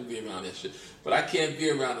people like to be around that shit. But I can't be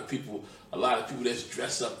around the people, a lot of people that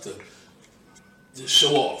dress up to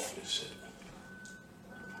show off and shit.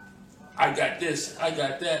 I got this, I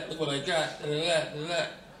got that, look what I got, and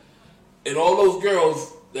that. And all those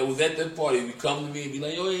girls that was at that party would come to me and be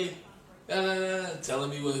like, yo, hey,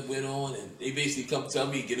 telling me what went on, and they basically come tell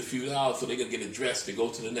me get a few dollars so they can get a dress to go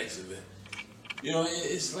to the next event. You know,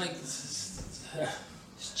 it's like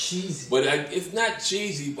it's cheesy. But it's not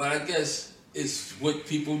cheesy, but I guess it's what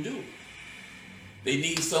people do. They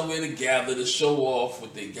need somewhere to gather to show off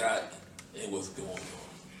what they got and what's going on.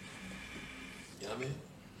 You know what I mean?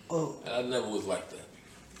 Oh. And I never was like that.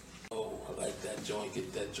 Oh, I like that joint,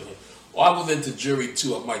 get that joint. Or I was into jewelry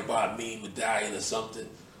too. I might buy a mean medallion or something.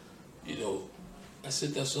 You know, that's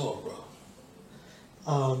it, that's all,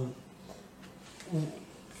 bro.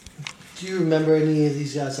 Do you remember any of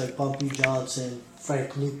these guys like Bumpy Johnson,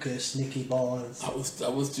 Frank Lucas, Nicky Barnes? I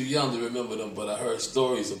was too young to remember them, but I heard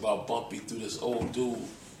stories about Bumpy through this old dude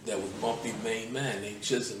that was Bumpy's main man named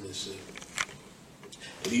Chisholm and shit.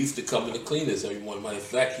 And he used to come in to clean us every morning. Matter of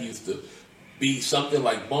fact, he used to be something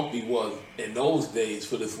like Bumpy was in those days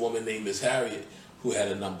for this woman named Miss Harriet who had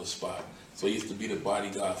a number spot. So he used to be the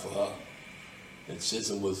bodyguard for her. And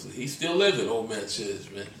Chisholm was, he's still living, old man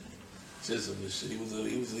Chisholm, man. Chisholm and shit. He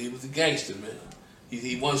was a gangster, man.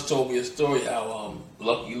 He once told me a story how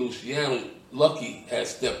Lucky had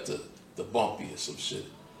stepped to Bumpy or some shit.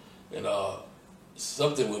 And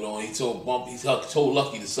something went on. He told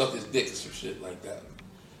Lucky to suck his dick or some shit like that.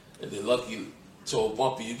 And then Lucky told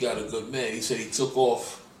Bumpy, you got a good man. He said he took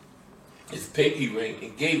off his pinky ring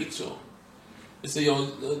and gave it to him. He said, yo,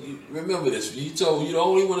 remember this. You told you the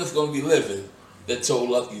only one that's gonna be living that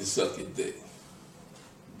told Lucky to suck his dick.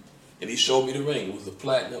 And he showed me the ring. It was a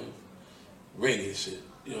platinum ring and shit.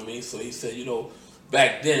 You know what I mean? So he said, you know,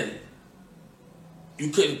 back then, you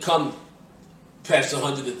couldn't come past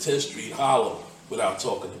 110th Street Hollow without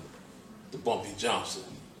talking to Bumpy Johnson.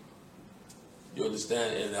 You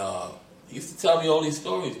understand? And he used to tell me all these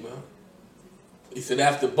stories, man. He said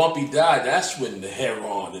after Bumpy died, that's when the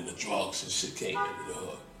heroin and the drugs and shit came into the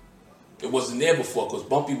hood. It wasn't there before because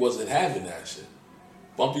Bumpy wasn't having that shit.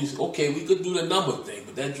 Bumpy's, okay, we could do the number thing,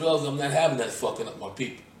 but that drugs, I'm not having that fucking up my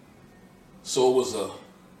people. So it was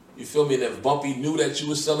you feel me, that if Bumpy knew that you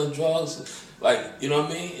were selling drugs, like, you know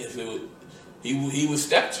what I mean? If it would, he would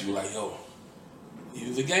step to you like, yo, he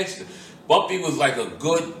was a gangster. Bumpy was like a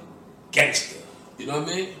good gangster, you know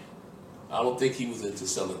what I mean? I don't think he was into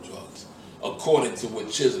selling drugs. According to what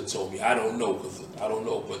Chisholm told me, I don't know,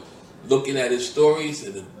 but looking at his stories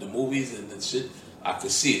and the movies and the shit, I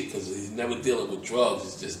could see it, because he's never dealing with drugs,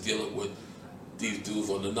 he's just dealing with these dudes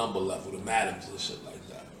on the number level, the madams and shit like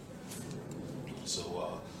that.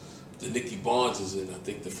 So, the Nicky Barnes is in, I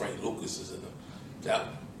think the Frank Lucas is in them. That,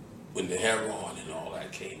 when the heroin and all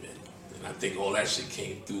that came in. And I think all that shit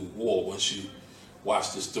came through war once you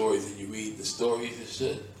watch the stories and you read the stories and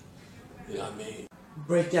shit. You know what I mean?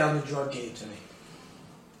 Break down the drug game to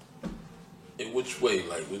me. In which way?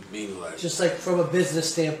 Like, what mean like? Just like from a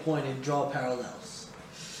business standpoint and draw parallels.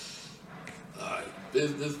 Alright,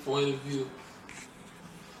 business point of view.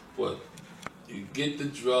 What? You get the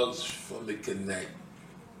drugs from the connect.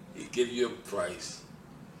 You give you a price.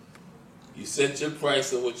 You set your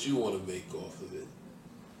price on what you want to make off of it.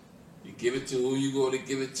 You give it to who you going to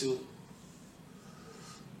give it to,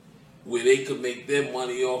 where they could make their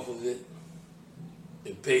money off of it,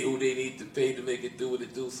 and pay who they need to pay to make it do what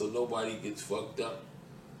it do, so nobody gets fucked up.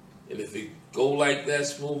 And if it go like that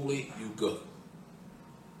smoothly, you good.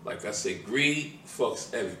 Like I said, greed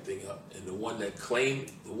fucks everything up, and the one that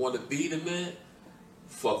claimed, the one to be the man,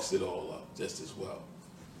 fucks it all up just as well.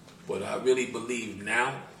 But I really believe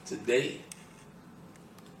now, today,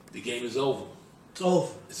 the game is over. It's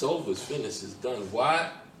over. It's over. It's finished. It's done. Why?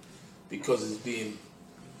 Because it's being,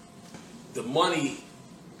 the money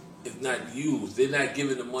is not used. They're not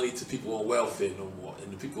giving the money to people on welfare no more.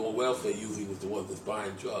 And the people on welfare usually was the ones that's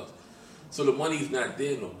buying drugs. So the money's not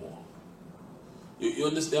there no more. You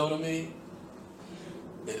understand what I mean?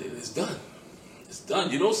 And it's done. It's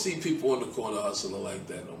done. You don't see people on the corner hustling like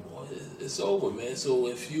that no more. It's over, man. So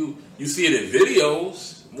if you see it in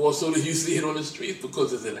videos, more so than you see it on the streets,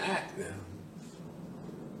 because it's an act now.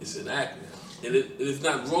 It's an act now. And it's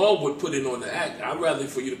not wrong with putting on the act. I'd rather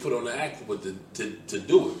for you to put on the act but to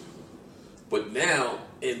do it. But now,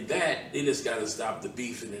 in that, they just got to stop the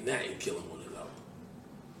beefing in that and killing one another.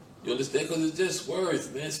 You understand? Because it's just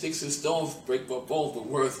words, man. Sticks and stones break my bones, but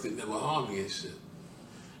words could never harm me and shit.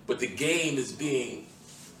 But the game is being,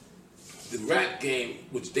 the rap game,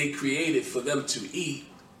 which they created for them to eat,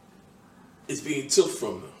 is being took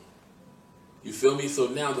from them. You feel me? So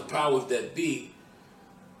now the powers that be,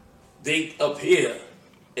 they up here,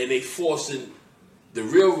 and they forcing the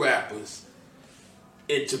real rappers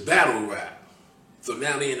into battle rap. So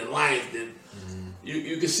now they in alliance. Then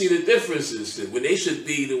you can see the differences when they should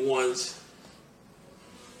be the ones.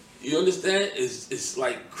 You understand? It's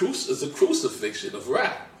like it's a crucifixion of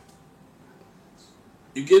rap.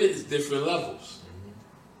 You get it? It's different levels.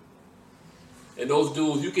 And those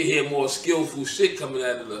dudes, you can hear more skillful shit coming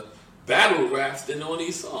out of the battle raps than on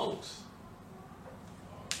these songs.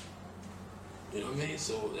 You know what I mean?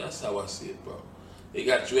 So that's how I see it, bro. They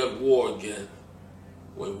got you at war again.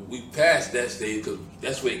 When we passed that stage, because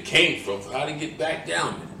that's where it came from. For how to get back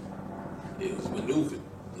down there, it was maneuvered.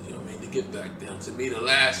 You know what I mean? To get back down. To me, the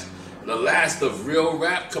last of real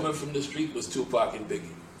rap coming from the street was Tupac and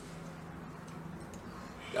Biggie.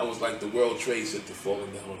 That was like the World Trade Center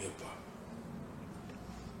falling down on hip hop.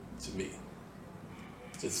 To me,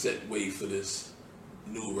 to set way for this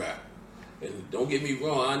new rap. And don't get me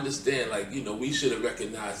wrong, I understand, like, you know, we should have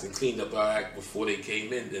recognized and cleaned up our act before they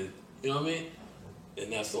came in, and, you know what I mean?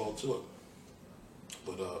 And that's all to it.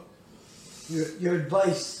 But, Your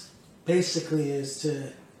advice basically is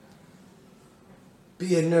to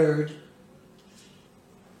be a nerd.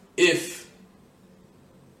 If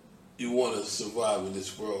you want to survive in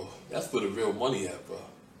this world, that's where the real money at, bro.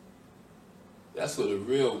 That's where the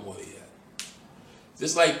real money at.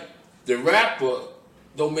 Just like the rapper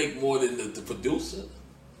don't make more than the producer.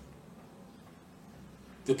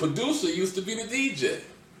 The producer used to be the DJ.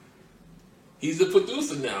 He's the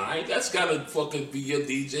producer now. That's gotta fucking be your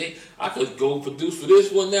DJ. I could go produce for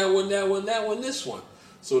this one, that one, that one, that one, this one.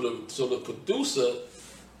 So the producer,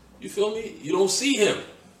 you feel me? You don't see him.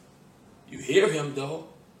 You hear him though.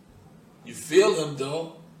 You feel him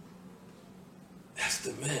though. That's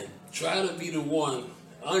the man. Try to be the one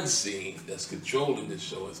unseen that's controlling the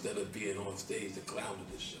show instead of being on stage the clown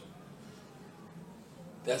of the show.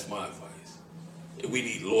 That's my advice. And we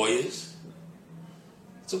need lawyers.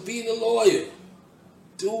 So be the lawyer.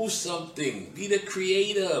 Do something. Be the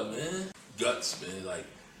creator, man. Guts, man. Like,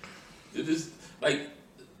 like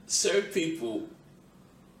certain people,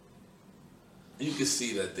 you can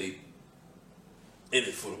see that they in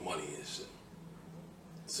it for the money and shit.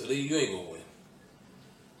 So you ain't gonna win.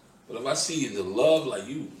 But if I see the love, like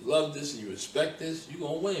you love this and you respect this, you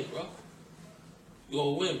gonna win, bro. You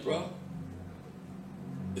gonna win, bro.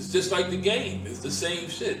 It's just like the game. It's the same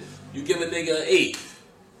shit. You give a nigga an 8,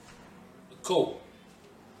 a Coke.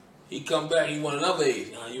 He come back, he want another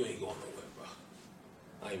 8. Nah, you ain't going nowhere, bro.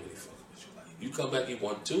 I ain't really fucking with you. Like, you come back, he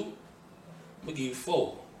want 2. I'm gonna give you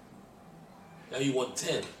 4. Now you want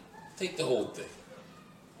 10. Take the whole thing.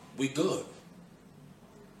 We good.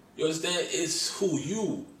 You understand? It's who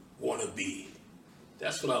you want to be.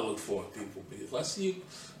 That's what I look for in people. If I see you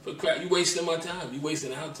for crap, you wasting my time. You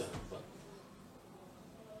wasting our time. Bro.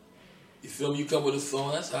 You feel me? You come with a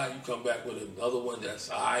song, that's how you come back with another one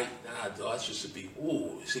that's alright. Nah, dog, that should be,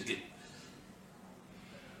 ooh, it should get,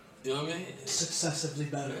 you know what I mean? Successively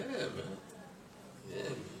better. Yeah, man. Yeah,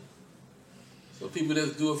 man. So people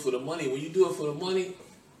just do it for the money. When you do it for the money,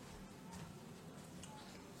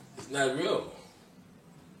 it's not real.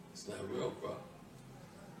 It's not real, bro.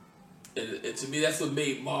 And to me, that's what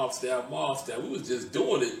made Mob Style. We was just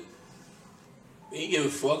doing it. We ain't give a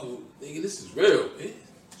fuck. Nigga, this is real, man.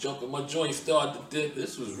 Jumping my joint, started to dip.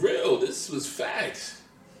 This was real. This was facts.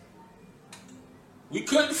 We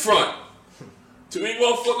couldn't front. Too many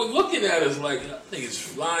motherfuckers looking at us like, niggas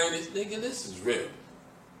flying this. Nigga, this is real.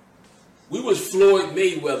 We was Floyd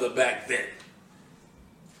Mayweather back then.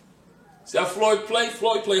 See how Floyd play?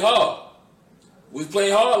 Floyd play hard. We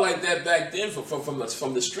played hard like that back then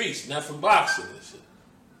from the streets, not from boxing and shit.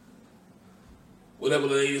 Whatever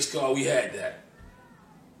the latest call, we had that.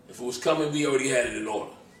 If it was coming, we already had it in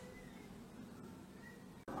order.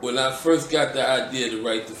 When I first got the idea to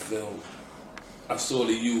write the film, I saw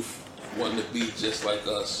the youth wanting to be just like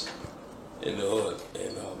us in the hood,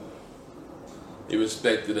 and they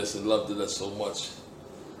respected us and loved us so much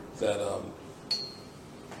that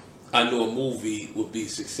I knew a movie would be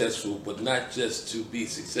successful, but not just to be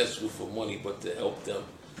successful for money, but to help them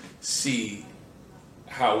see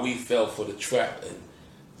how we fell for the trap, and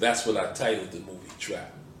that's what I titled the movie,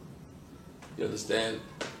 Trap. You understand?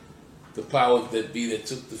 The powers that be that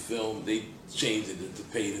took the film, they changed it into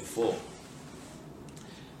Paid in Full.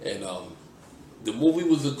 And the movie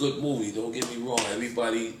was a good movie, don't get me wrong.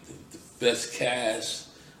 Everybody, the best cast.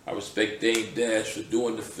 I respect Dame Dash for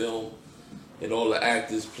doing the film, and all the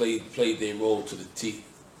actors played their role to the T.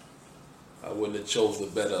 I wouldn't have chosen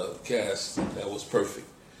a better cast. That was perfect.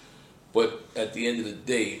 But at the end of the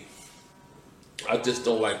day, I just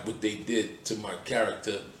don't like what they did to my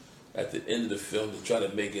character at the end of the film to try to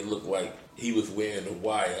make it look like he was wearing a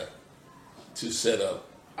wire to set up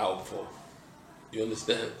Alpha. You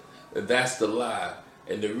understand? And that's the lie.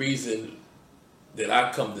 And the reason that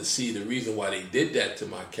I come to see, the reason why they did that to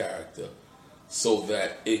my character, so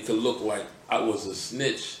that it could look like I was a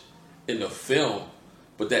snitch in the film,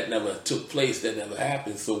 but that never took place, that never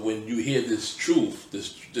happened. So when you hear this truth,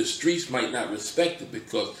 the streets might not respect it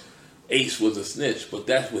because Ace was a snitch, but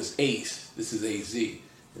that was Ace. This is AZ,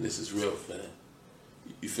 and this is real, man.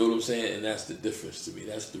 You feel what I'm saying? And that's the difference to me.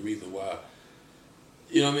 That's the reason why.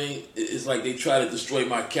 You know what I mean? It's like they try to destroy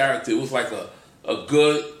my character. It was like a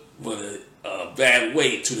good, but a bad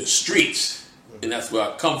way to the streets. And that's where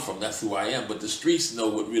I come from. That's who I am. But the streets know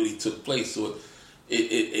what really took place. So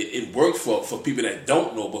it worked for people that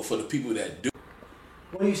don't know, but for the people that do.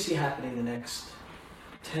 What do you see happening the next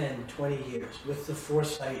 10, 20 years with the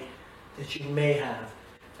foresight that you may have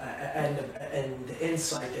and the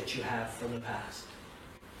insight that you have from the past?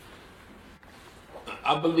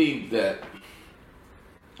 I believe that,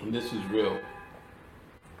 and this is real,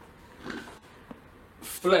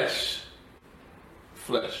 flesh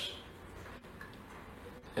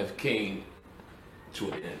have came to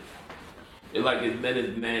an end. It's like it met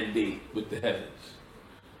its mandate with the heavens.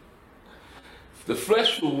 The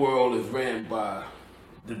fleshful world is ran by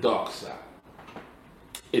the dark side.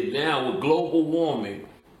 And now with global warming,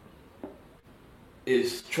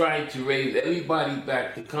 is trying to raise everybody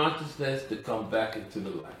back to consciousness to come back into the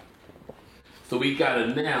light. So we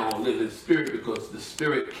gotta now live in spirit because the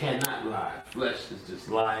spirit cannot lie. Flesh is just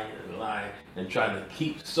lying and lying and trying to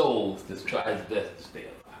keep souls that try its best to stay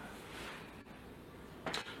alive.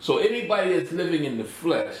 So anybody that's living in the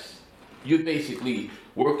flesh, you're basically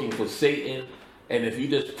working for Satan, and if you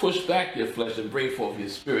just push back your flesh and bring forth your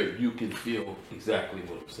spirit, you can feel exactly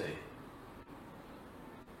what I'm saying.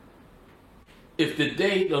 If the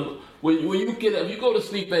day, when you get up, you go to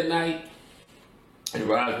sleep at night and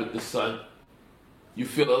rise with the sun, you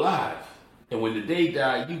feel alive. And when the day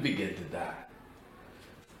dies, you begin to die.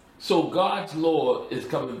 So God's law is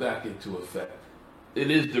coming back into effect. It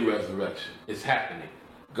is the resurrection. It's happening.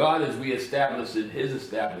 God is reestablishing his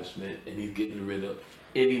establishment, and he's getting rid of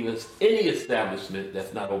any establishment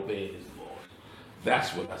that's not obeying his laws.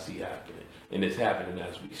 That's what I see happening. And it's happening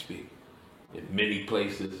as we speak in many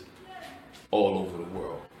places all over the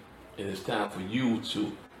world. And it's time for you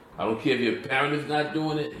to, I don't care if your parent is not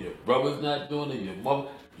doing it, your brother's not doing it, your mother,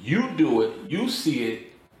 you do it, you see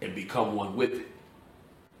it, and become one with it.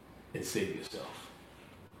 And save yourself.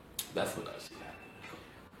 That's what I see happening.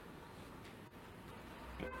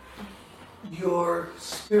 Your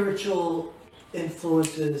spiritual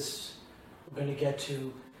influences, we're going to get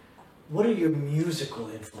to. What are your musical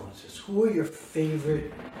influences? Who are your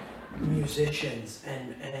favorite musicians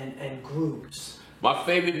and groups? My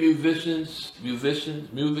favorite musicians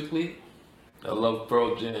musically, I love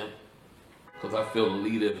Pearl Jam because I feel the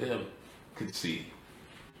leader of him could see.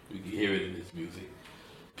 You can hear it in his music.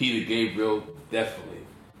 Peter Gabriel, definitely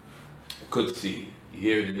could see. You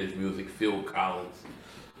hear it in his music. Phil Collins,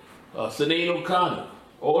 Sinead O'Connor.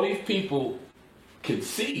 All these people can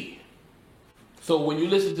see. So when you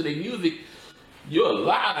listen to their music, you're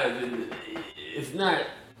alive, and it's not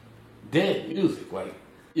dead music. Like,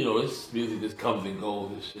 you know, it's music just comes and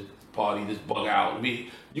goes and shit. Party, just bug out. I mean,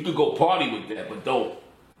 you could go party with that, but don't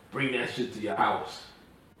bring that shit to your house.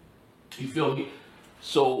 You feel me?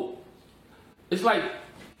 So it's like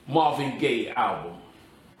Marvin Gaye album.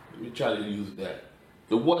 Let me try to use that.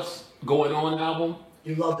 The What's Going On album.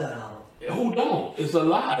 You love that album. Who don't? It's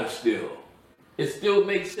alive still. It still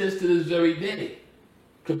makes sense to this very day.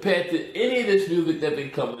 Compared to any of this music that's been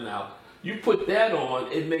coming out, you put that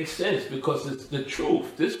on, it makes sense because it's the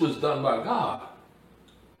truth. This was done by God.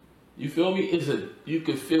 You feel me? You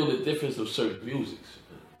can feel the difference of certain musics.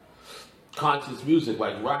 Conscious music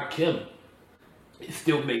like Rakim. it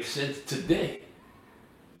still makes sense today.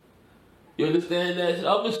 You understand that?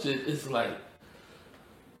 Other shit is like,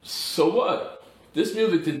 so what? This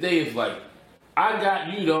music today is like, I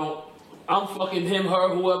got, you don't. I'm fucking him, her,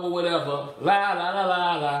 whoever, whatever. La, la, la,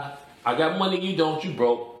 la, la. I got money, you don't, you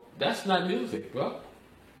broke. That's not music, bro.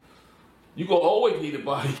 You gonna always need a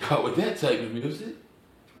bodyguard with that type of music.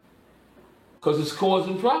 Because it's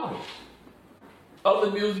causing problems.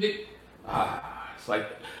 Other music, it's like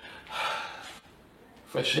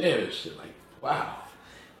fresh air and shit. Like, wow.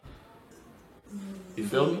 You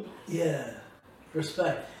feel me? Yeah,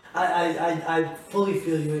 respect. I fully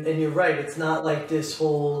feel you, and you're right. It's not like this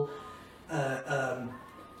whole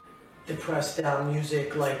depressed down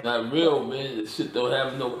music. Like, not real, man. This shit don't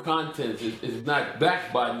have no content. It's not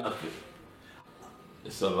backed by nothing.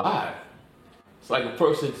 It's a lie. It's like a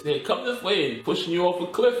person saying, "Come this way," and pushing you off a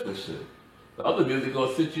cliff and shit. The other music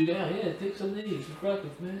gonna sit you down. Yeah, take some knees, some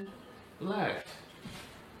breakfast, man. Relax.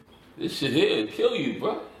 This shit here will kill you,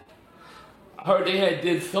 bro. I heard they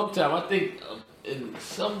did sometime. I think in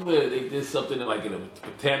somewhere they did something like in a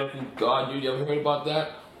botanical garden. You ever heard about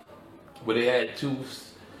that? Where they had two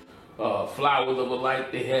flowers of a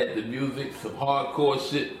light. They had the music, some hardcore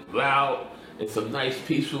shit, loud, and some nice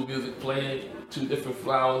peaceful music playing. Two different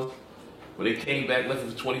flowers. When they came back, left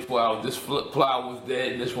it for 24 hours. This flower was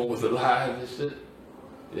dead, and this one was alive and shit.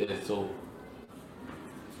 Yeah, so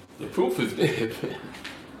the proof is there, man.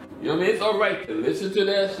 You know what I mean? It's all right to listen to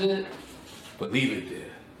that shit, but leave it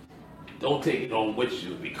there. Don't take it on with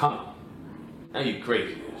you. Become. Now you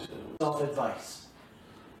crazy and shit. Self-advice.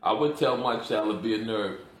 I would tell my child to be a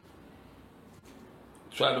nerd.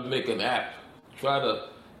 Try to make an app. Try to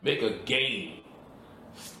make a game.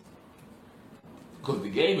 Because the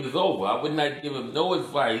game is over. I would not give him no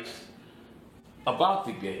advice about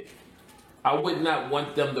the game. I would not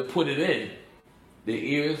want them to put it in their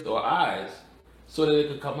ears or eyes so that it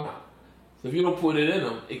could come out. So if you don't put it in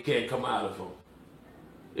them, it can't come out of them.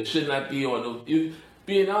 It should not be on them. You,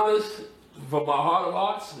 being honest, from my heart of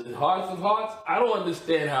hearts, and hearts of hearts, I don't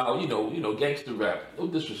understand how, you know, gangster rap, no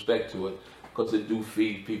disrespect to it, because it do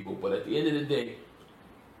feed people. But at the end of the day,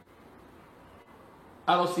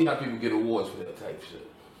 I don't see how people get awards for that type of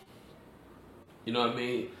shit. You know what I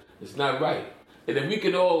mean? It's not right. And if we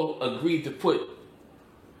can all agree to put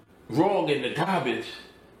wrong in the garbage,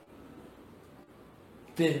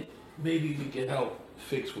 then maybe we can help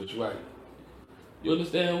fix what's right. You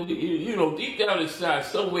understand? You know, deep down inside,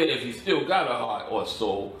 somewhere, if you still got a heart or a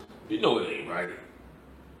soul, you know it ain't right.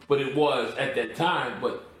 But it was at that time.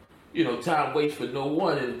 But, you know, time waits for no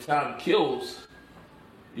one, and time kills.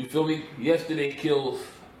 You feel me? Yesterday kills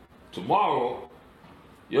tomorrow.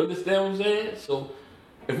 You understand what I'm saying? So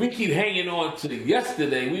if we keep hanging on to the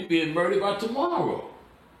yesterday, we being murdered by tomorrow.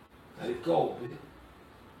 Let it go, man.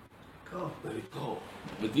 Go. Let it go.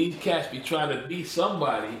 But these cats be trying to be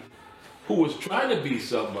somebody who was trying to be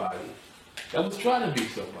somebody that was trying to be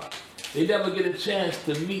somebody. They never get a chance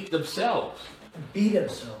to meet themselves. Be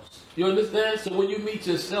themselves. You understand? So when you meet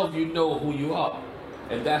yourself, you know who you are.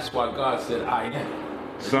 And that's why God said, I am.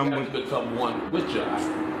 You have to become one with your I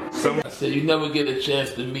am. I said you never get a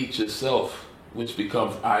chance to meet yourself, which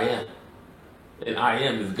becomes I am. And I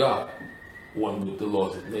am is God, one with the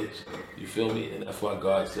laws of nature. You feel me? And that's why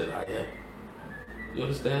God said I am. You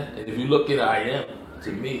understand? And if you look at I am,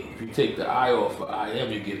 to me, if you take the I off of I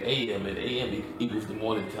am, you get AM, and AM equals the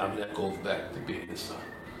morning time, and that goes back to being the sun.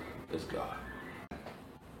 That's God.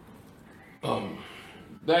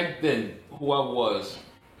 Back then, who I was,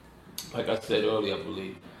 like I said earlier, I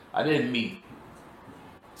believe, I didn't meet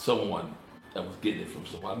someone that was getting it from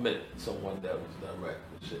someone. I met someone that was direct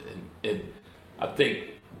and shit. And I think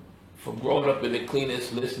from growing up in the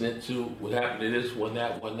cleanest, listening to what happened to this one,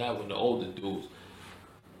 that, when the older dudes,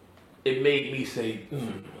 it made me say,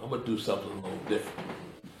 I'm gonna do something a little different.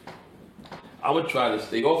 I'm gonna try to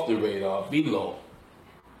stay off the radar, be low,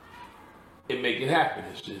 and make it happen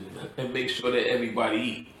and shit, and make sure that everybody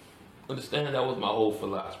eat. Understand? That was my whole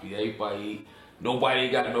philosophy. Everybody eat. Nobody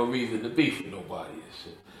got no reason to beef with nobody and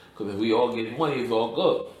shit. Because if we all get money, it's all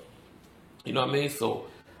good. You know what I mean? So,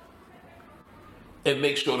 and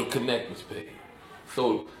make sure the connect was paid.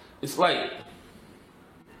 So, it's like,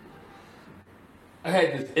 I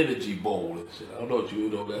had this energy bowl and shit. I don't know what you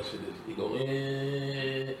know that shit is. You go,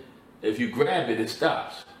 if you grab it, it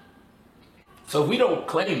stops. So if we don't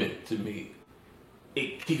claim it, to me,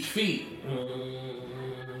 it keeps feeding.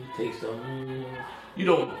 Take some. You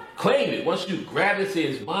don't claim it. Once you grab it, say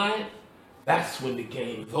it's mine, that's when the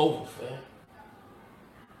game is over, fam.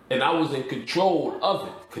 And I was in control of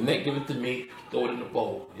it. Connect, give it to me, throw it in the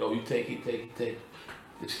bowl. Yo, you take it.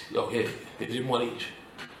 Yo, here's your money each.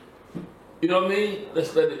 You know what I mean?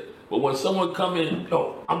 Let's let it. But when someone come in,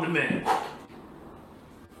 yo, I'm the man,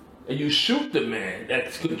 and you shoot the man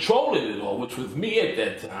that's controlling it all, which was me at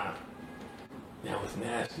that time, that was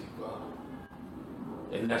nasty, bro.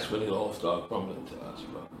 And that's when it all started crumbling to us,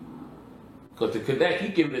 bro. Because the connect, he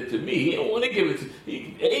giving it to me. He don't want to give it to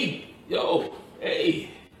hey,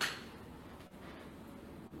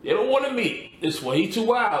 they don't want to meet this one. He too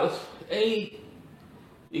wild. Hey,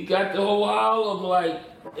 he got the whole aisle of like,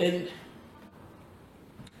 and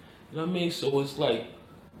you know what I mean? So it's like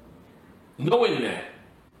knowing that,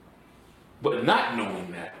 but not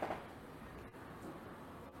knowing that.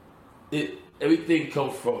 Everything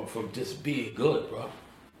comes from just being good, bro.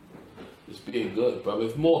 Just being good, bro.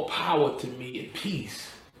 There's more power to me in peace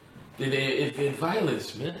than in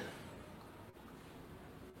violence, man.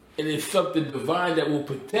 And it's something divine that will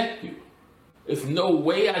protect you. There's no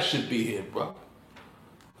way I should be here, bro.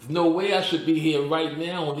 There's no way I should be here right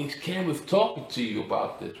now on these cameras talking to you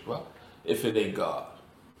about this, bro, if it ain't God.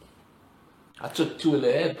 I took 2 in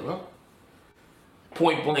the head, bro.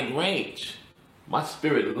 Point blank range. My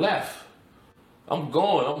spirit left. I'm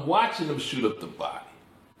going. I'm watching them shoot up the body.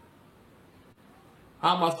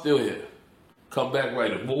 How am I still here? Come back,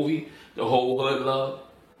 write a movie, The Whole Hood Love,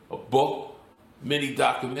 a book, many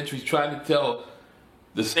documentaries trying to tell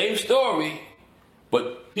the same story,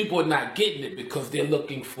 but people are not getting it because they're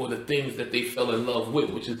looking for the things that they fell in love with,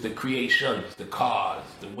 which is the creations, the cars,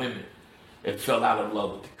 the women, and fell out of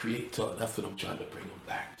love with the creator. That's what I'm trying to bring them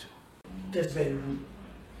back to. There's been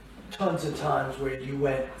tons of times where you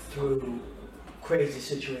went through crazy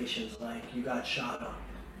situations, like you got shot up.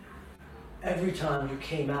 Every time you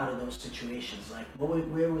came out of those situations, like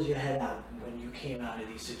where was your head at when you came out of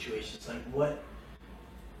these situations? Like what?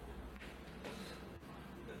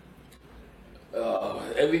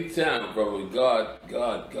 Every time, bro,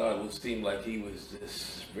 God would seem like He was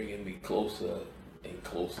just bringing me closer and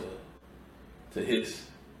closer to His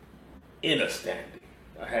inner standing.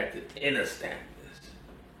 I had to understand this.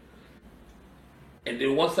 And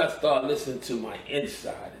then once I started listening to my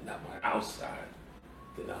inside and not my outside,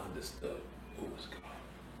 then I understood who was God.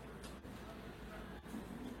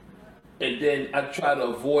 And then I try to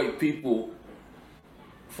avoid people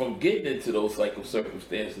from getting into those type of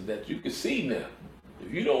circumstances that you can see now.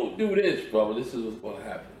 If you don't do this, brother, this is what's going to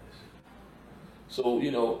happen. So,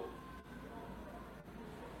 you know,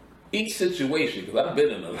 each situation, because I've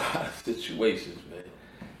been in a lot of situations, man.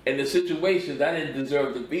 And the situations I didn't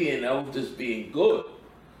deserve to be in, I was just being good.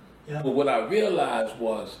 Yeah. But what I realized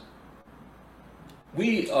was,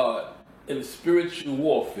 we are in spiritual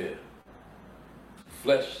warfare,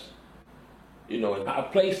 flesh, you know, in our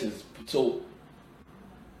places. So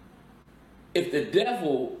if the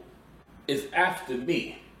devil is after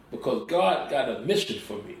me, because God got a mission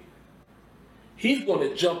for me, he's going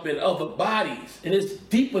to jump in other bodies, and it's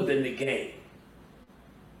deeper than the game.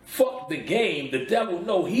 Fuck the game. The devil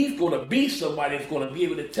know he's going to be somebody that's going to be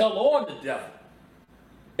able to tell on the devil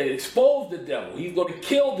and expose the devil. He's going to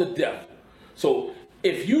kill the devil. So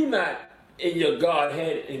if you're not in your God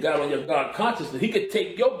head and got on your God consciousness, he could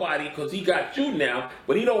take your body because he got you now,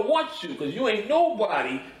 but he don't want you because you ain't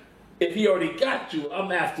nobody. If he already got you,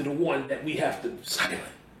 I'm after the one that we have to silence.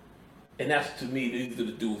 And that's, to me, these are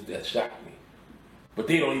the dudes that shot me. But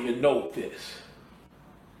they don't even know this.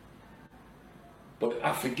 But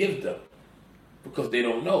I forgive them because they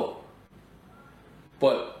don't know.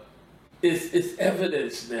 But it's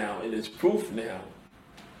evidence now and it's proof now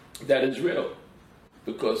that it's real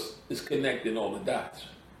because it's connecting all the dots.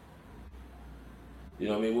 You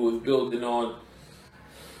know what I mean? We was building on,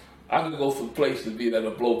 I could go some place to be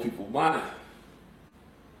that'll blow people's mind.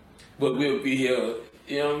 But we'll be here,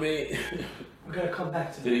 you know what I mean? We're gonna come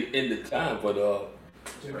back to the end of time, but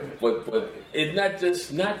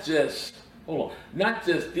it's not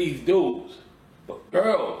just these dudes, but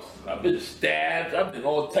girls. I've been stabbed, I've been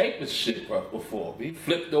all type of shit before. Be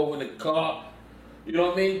flipped over in the car, you know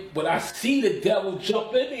what I mean? But I see the devil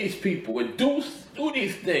jump in these people and do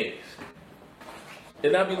these things.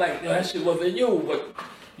 And I be like, yo, that shit wasn't you, but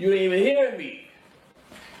you ain't even hear me.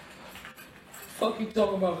 Fuck you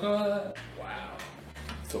talking about, God? Wow.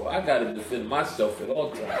 So I gotta defend myself at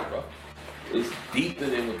all times, bro. It's deeper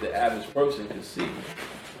than what the average person can see.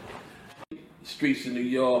 Streets of New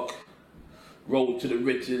York, Road to the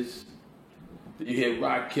Riches. You hear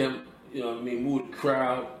Rakim, you know what I mean, move the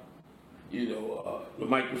crowd, you know, the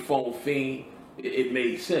microphone fiend. It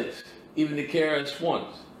made sense. Even the KRS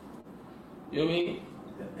Ones. You know what I mean?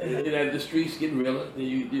 And then as the streets get realer,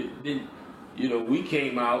 then you know, we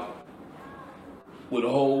came out with a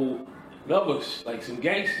whole numbers, like some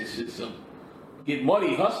gangster shit, some get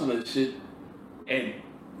money hustling shit, and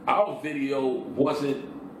Our video wasn't,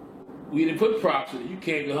 we didn't put props in it. You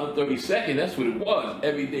came to 132nd, that's what it was,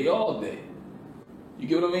 every day, all day. You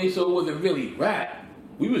get what I mean? So it wasn't really rap.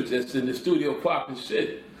 We was just in the studio popping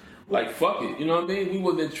shit. Like, fuck it, you know what I mean? We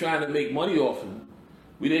wasn't trying to make money off him.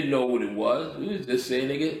 We didn't know what it was. We was just saying,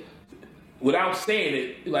 nigga, without saying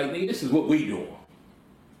it, like, nigga, this is what we doing.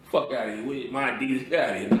 Fuck out of here. My Adidas, get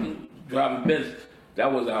out of here, nigga. Driving Benz,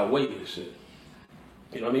 that was our way and shit.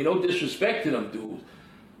 You know what I mean? No disrespect to them dudes.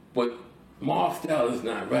 But Marv style is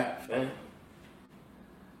not rap, man.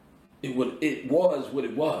 It was what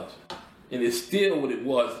it was. And it's still what it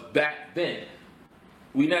was back then.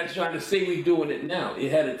 We're not trying to say we're doing it now.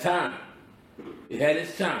 It had a time. It had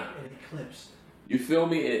its time. It eclipsed. You feel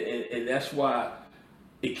me? And that's why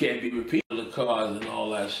it can't be repeated, the cars and all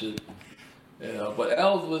that shit. But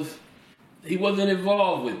Els he wasn't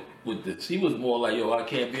involved with this. He was more like, yo, I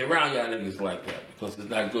can't be around y'all niggas like that because it's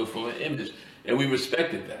not good for my image. And we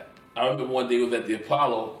respected that. I remember one day we was at the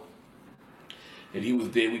Apollo and he was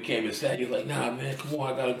there. We came and sat. He was like, nah, man, come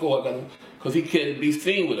on, I gotta go. Because he couldn't be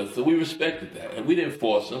seen with us. So we respected that. And we didn't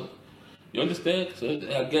force him. You understand? So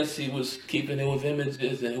I guess he was keeping it with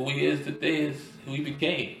images, and who he is today is who he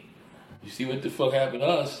became. You see what the fuck happened to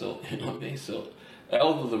us, so, you know what I mean? So,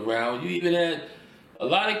 Els was around. You even had a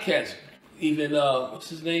lot of cats, even, what's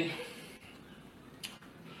his name?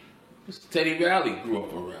 Teddy Riley grew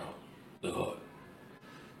up around the hood.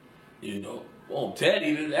 You know? Well, Ted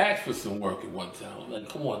even asked for some work at one time. I'm like,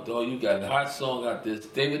 come on, dog, you got a hot song out there.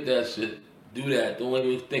 Stay with that shit. Do that. Don't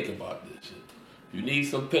even think about this shit. You need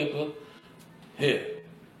some paper? Here.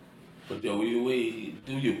 But yo, do you.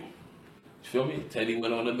 You feel me? Teddy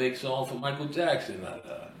went on to make songs for Michael Jackson.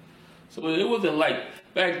 So it wasn't like,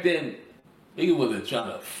 back then, nigga wasn't trying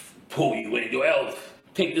to pull you in. Yo, Els,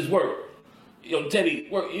 take this work. Yo, Teddy,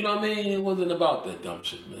 work. You know what I mean? It wasn't about that dumb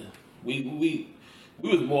shit, man. We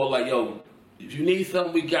was more like, yo, if you need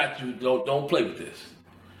something, we got you. Don't play with this.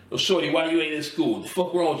 Yo, shorty, why you ain't in school? The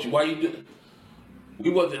fuck wrong with you? Why you do? We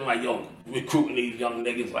wasn't like, yo, recruiting these young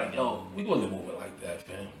niggas like, yo, we wasn't moving like that,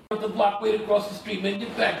 fam. The block way across the street, man,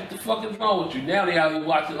 get back. What the fuck is wrong with you? Now they out here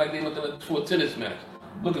watching like they looking for a tennis match,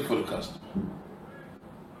 looking for the customer.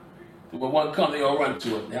 So when one comes, they all run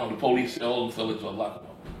to it. Now the police say, all them fellas are locked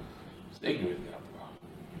up. It's ignorant now,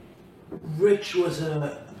 bro. Rich was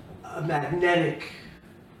a magnetic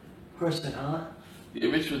person, huh? Yeah,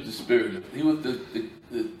 Rich was the spirit. He was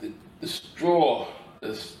the straw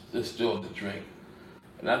that straw the drink.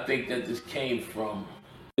 And I think that this came from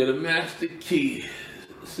the Master Key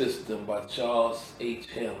System by Charles H.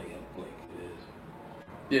 Haley, I think it is.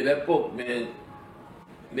 Yeah, that book, man,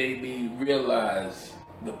 made me realize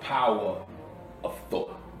the power of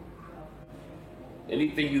thought.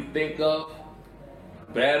 Anything you think of,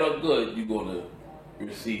 bad or good, you're going to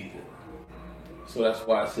receive it. So that's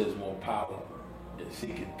why it says more power in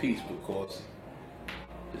seeking peace, because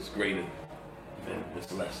it's greater than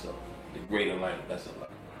it's lesser. The greater light, lesser light.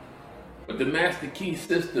 But the Master Key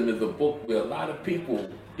System is a book where a lot of people,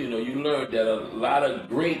 you know, you learn that a lot of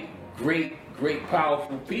great,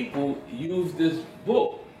 powerful people use this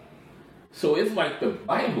book. So it's like the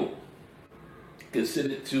Bible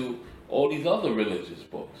considered to all these other religious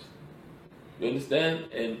books. You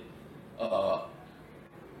understand? And how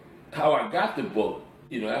I got the book,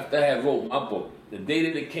 you know, after I had wrote my book, the day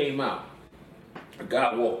that it came out, a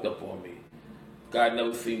guy walked up on me. Guy I'd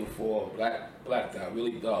never seen before, black guy,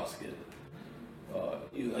 really dark skinned.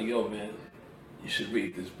 He was like, yo, man, you should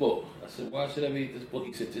read this book. I said, why should I read this book?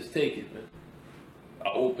 He said, just take it, man. I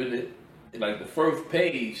opened it, and like the first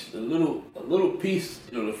page, a little piece,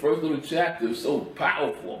 you know, the first little chapter was so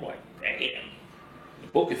powerful. I'm like, damn, the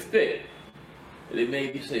book is thick. And it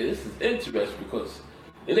made me say, this is interesting, because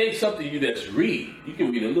it ain't something you just read. You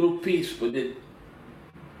can read a little piece, but then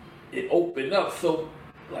it opened up. So,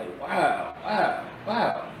 like,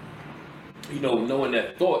 wow. You know, knowing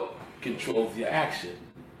that thought controls your action.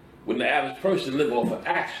 When the average person lives off of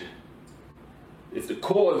action, it's the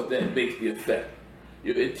cause that makes the effect.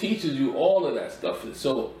 It teaches you all of that stuff. And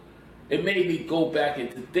so it made me go back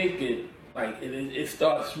into thinking, like, and it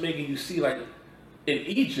starts making you see, like, in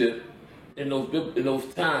Egypt, in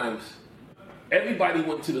those times, everybody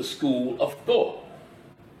went to the school of thought.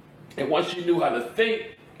 And once you knew how to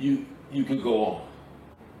think, you could go on.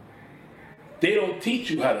 They don't teach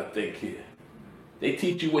you how to think here. They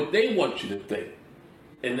teach you what they want you to think.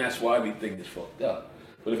 And that's why everything is fucked up.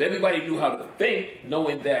 But if everybody knew how to think,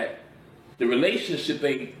 knowing that the relationship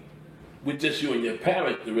ain't with just you and your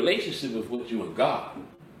parent, the relationship is with you and God.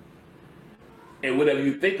 And whatever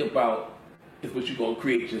you think about is what you're going to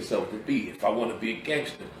create yourself to be. If I want to be a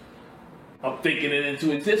gangster, I'm thinking it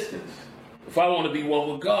into existence. If I want to be one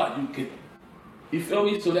with God, you can. You feel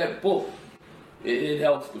me? So that book, it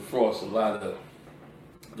helps defrost a lot of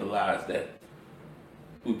the lies that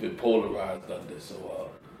we've been polarized under.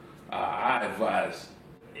 So I advise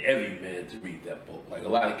every man to read that book. Like a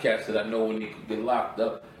lot of cats that I know when they get locked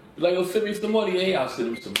up, be like, "Yo, send me some money." Hey, I'll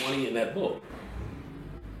send them some money in that book.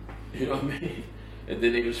 You know what I mean? And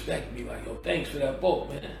then they respect me, like, "Yo, thanks for that book,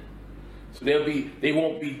 man." So they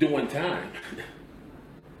won't be doing time.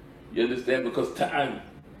 You understand? Because time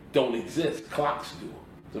don't exist, clocks do.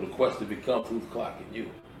 So the question becomes, who's clocking you?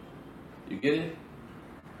 You get it?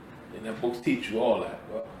 And that books teach you all that,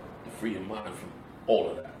 bro. To free your mind from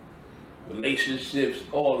all of that. Relationships,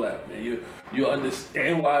 all that, man. You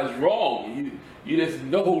understand why it's wrong. You just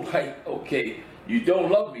know, like, okay, you don't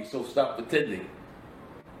love me, so stop pretending.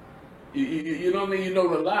 You know what I mean? You know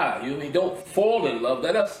the lie. You know what I mean? Don't fall in love.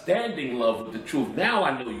 Let us stand in love with the truth. Now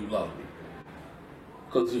I know you love me.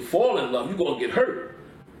 Because if you fall in love, you're going to get hurt.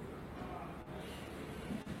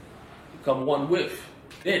 Become one with.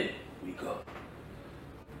 Then we go.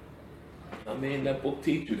 I mean, that book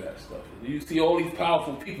teach you that stuff. You see all these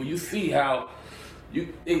powerful people. You see how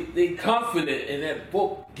they confident in that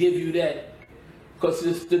book, give you that. Because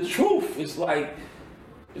it's the truth. It's like,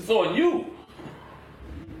 it's on you.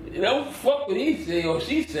 You know, fuck what he say or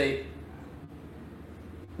she say.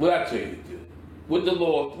 What I tell you to do. What the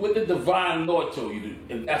Lord, what the divine Lord told you to do.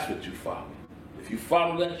 And that's what you follow. If you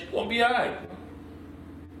follow that, you're going to be all right.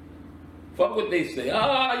 Fuck what they say.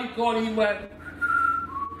 You calling you back?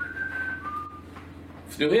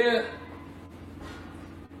 Still here?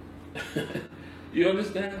 You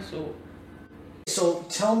understand? So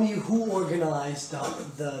tell me who organized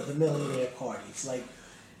the millionaire parties. Like,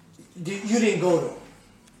 you didn't go to them.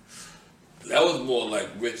 That was more like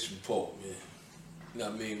Rich and Pope, man. You know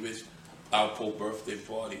what I mean? Rich, our Pope birthday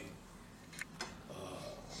party.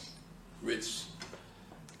 Rich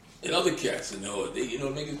and other cats,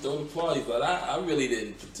 niggas throw the party, but I really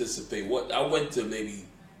didn't participate. I went to maybe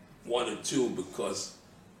one or two because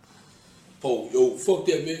Pope, yo, fuck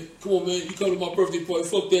that, man. Come on, man. You come to my birthday party,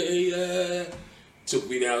 fuck that. Hey, took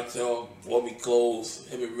me downtown, bought me clothes.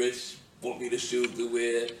 Him and Rich bought me the shoes to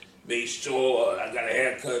wear, made sure I got a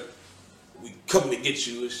haircut. We coming to get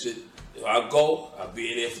you and shit. If I go, I'll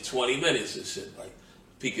be in there for 20 minutes and shit, like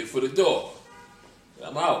peeking for the door.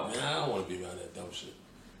 I'm out, man. I don't want to be around that dumb shit.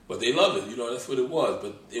 But they love it, that's what it was.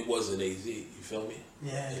 But it wasn't AZ, you feel me?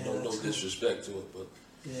 Yeah. No disrespect to it, but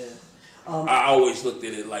yeah. I always looked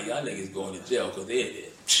at it like y'all niggas going to jail because they're there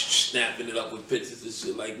snapping it up with pictures and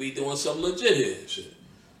shit like we doing something legit here and shit.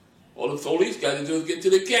 All the police got to do is get to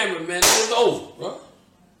the camera, man. It's over, bro.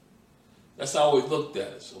 That's how I always looked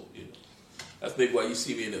at it, so, That's maybe why you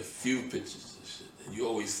see me in a few pictures and shit. And you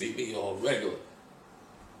always see me all regular.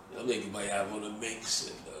 I'm thinking might have on the minks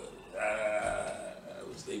and that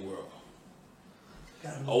was their world.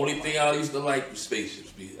 Only thing I used to like was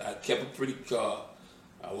spaceships. I kept a pretty car.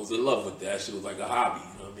 I was in love with that. Shit was like a hobby,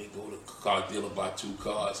 you know what I mean? Go to a car dealer, buy 2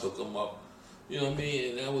 cars, hook them up. You know what I mean?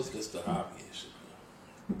 And that was just a hobby and shit.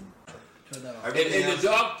 And the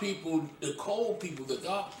dark people, the cold people, the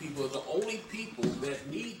dark people are the only people that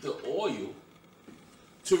need the oil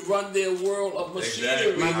to run their world of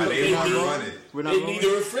machinery. Exactly. They need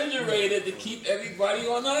a refrigerator to keep everybody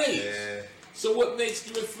on ice. Yeah. So what makes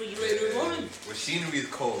the refrigerator run? Machinery is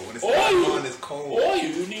cold. When it's oil, on, it's cold. Oil,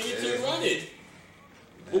 you need it to run it.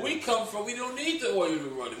 Where we come from, we don't need the oil to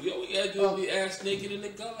run it. All we gotta do is be ass naked in the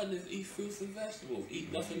garden and eat fruits and vegetables.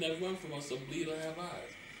 Eat nothing that run from us, so bleed or have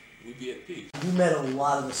eyes. We be at peace. You met a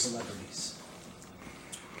lot of the celebrities.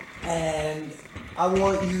 And I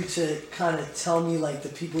want you to kind of tell me, like, the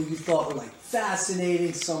people you thought were, like,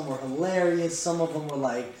 fascinating. Some were hilarious. Some of them were,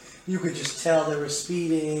 like, you could just tell they were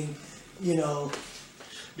speeding,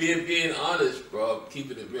 Being honest, bro,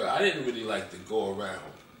 keeping it real. I didn't really like to go around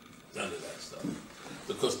none of that stuff.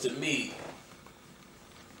 Because to me,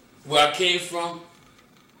 where I came from,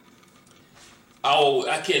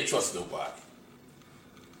 I can't trust nobody.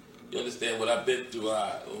 You understand what I've been through?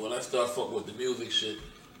 When I started fucking with the music shit,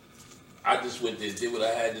 I just went there, did what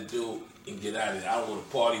I had to do, and get out of there. I don't want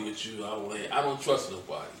to party with you. I don't trust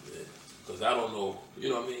nobody, man, because I don't know. You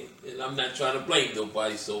know what I mean? And I'm not trying to blame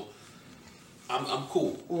nobody, so I'm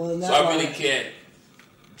cool. Well, so I really can't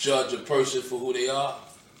judge a person for who they are.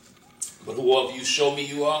 But whoever you show me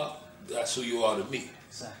you are, that's who you are to me.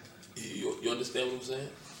 Exactly. You understand what I'm saying?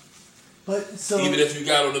 But so even if you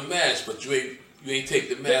got on the mask, but you ain't take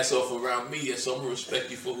the mask off around me, and so I'm gonna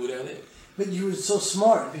respect you for who that is. But you were so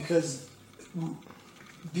smart because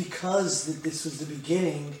this was the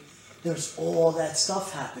beginning. There's all that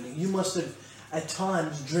stuff happening. You must have. at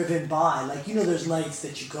times driven by, like, you know, there's nights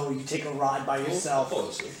that you take a ride by yourself, of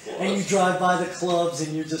course. and you drive by the clubs,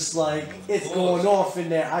 and you're just like, it's going off in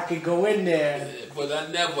there. I could go in there. But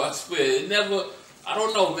I swear, I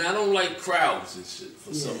don't know, man. I don't like crowds and shit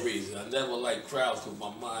for some reason. I never like crowds because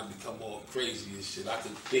my mind become all crazy and shit. I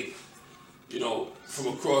could think, you know, from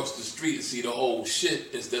across the street and see the whole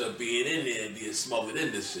shit instead of being in there and being smothered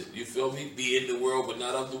in the shit. You feel me? Be in the world but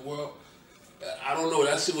not of the world. I don't know.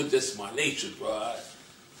 That shit was just my nature, bro.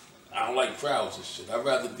 I don't like crowds and shit. I'd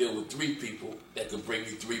rather deal with 3 people that could bring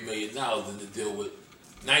me $3 million than to deal with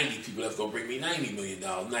 90 people that's gonna bring me $90 million.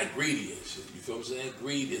 I'm not greedy and shit. You feel what I'm saying?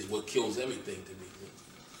 Greed is what kills everything to me. Man.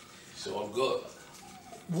 So I'm good.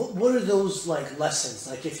 What are those like lessons?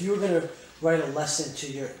 Like if you were gonna write a lesson to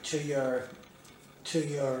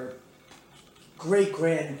your great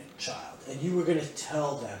grandchild, and you were gonna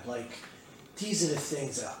tell them like, these are the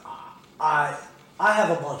things that I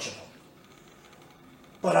have a bunch of them,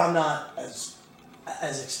 but I'm not as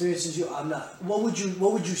experienced as you. I'm not. What would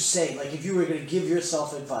you say? Like if you were gonna give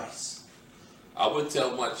yourself advice? I would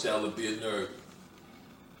tell my child to be a nerd.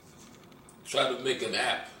 Try to make an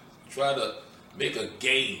app. Try to make a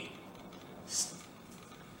game.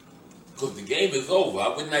 Because the game is over.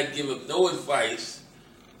 I would not give them no advice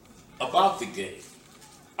about the game.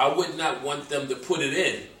 I would not want them to put it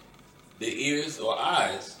in their ears or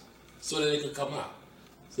eyes so that it can come out.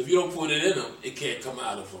 So if you don't put it in them, it can't come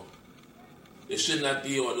out of them. It should not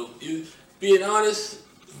be on them. You being honest,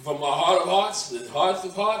 from my heart of hearts and hearts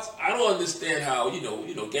of hearts, I don't understand how, you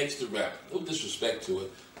know, gangster rap, no disrespect to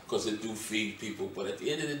it, because it do feed people, but at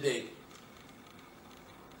the end of the day,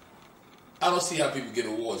 I don't see how people get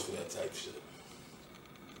awards for that type of shit.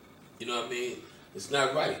 You know what I mean? It's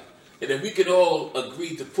not right. And if we could all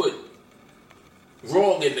agree to put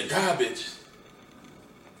wrong in the garbage,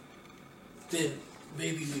 then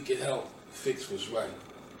maybe we could help fix what's right.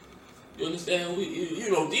 You understand?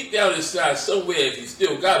 You know, deep down inside somewhere, if you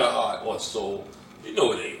still got a heart or soul, you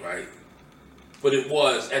know it ain't right. But it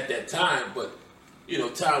was at that time. But, you know,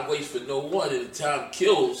 time waits for no one, and time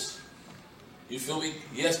kills. You feel me?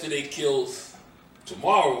 Yesterday kills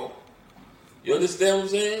tomorrow. You understand what I'm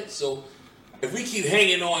saying? So if we keep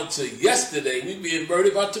hanging on to yesterday, we being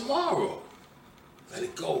murdered by tomorrow. Let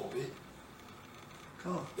it go, man.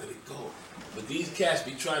 Go. Let it go. But these cats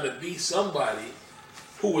be trying to be somebody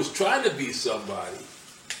who was trying to be somebody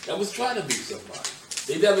that was trying to be somebody.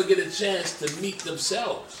 They never get a chance to meet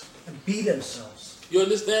themselves. And be themselves. You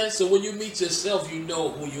understand? So when you meet yourself, you know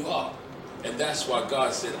who you are. And that's why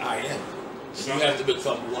God said, I am. So you have to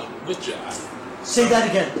become one with your I am. Say that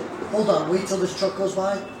again. Hold on. Wait till this truck goes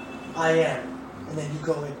by. I am. And then you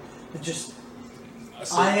go in and just,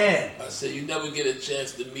 I am. I said you never get a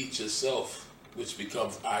chance to meet yourself, which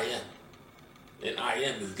becomes I am. And I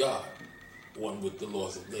am is God, one with the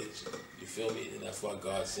laws of nature. You feel me? And that's why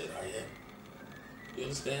God said I am. You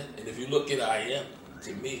understand? And if you look at I am,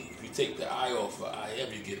 to me, if you take the I off of I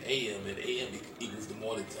am, you get AM, and AM equals the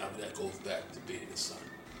morning time, and that goes back to being the sun.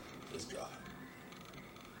 It's God.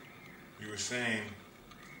 You were saying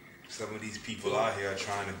some of these people out here are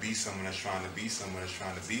trying to be someone that's trying to be someone that's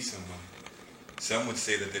trying to be someone. Some would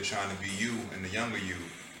say that they're trying to be you and the younger you,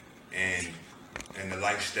 and the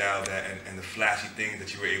lifestyle that and the flashy things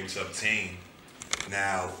that you were able to obtain.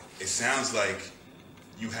 Now, it sounds like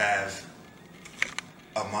you have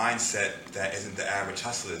a mindset that isn't the average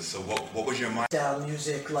hustler's. So what was your mindset? Down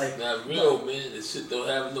music, like... Not real, man. This shit don't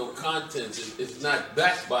have no content. It's not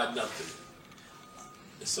backed by nothing.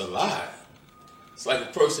 It's a lie. It's like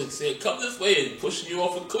a person saying, come this way, and pushing you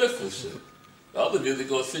off a cliff and shit. The other music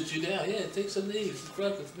gonna sit you down. Yeah, take some knees, some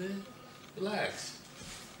crackers, man. Relax.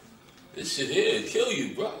 This shit here will kill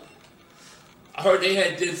you, bro. I heard they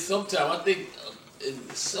did sometime, I think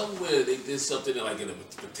somewhere they did something like in a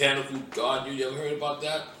botanical garden. You ever heard about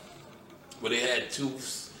that? Where they had 2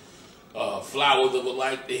 flowers that were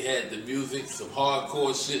like, they had the music, some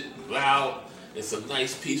hardcore shit, loud, and some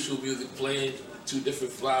nice peaceful music playing, 2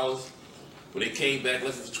 different flowers. When they came back,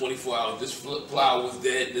 less than 24 hours, this flower was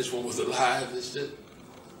dead, this one was alive and shit.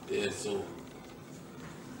 Yeah, so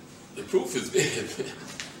the proof is there, man.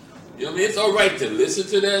 You know what I mean? It's all right to listen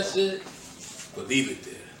to that shit, but leave it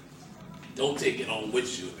there. Don't take it on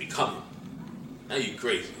with you and become it. Now you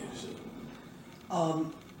crazy and shit.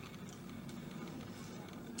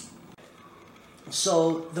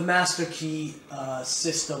 So the Master Key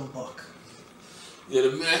System book. Yeah,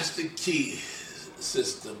 the Master Key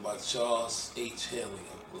System by Charles H. Haley,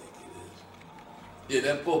 I think it is. Yeah,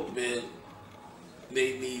 that book, man,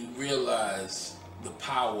 made me realize the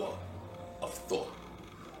power of thought.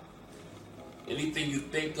 Anything you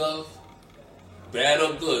think of, bad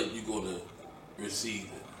or good, you're gonna receive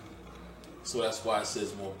it. So that's why it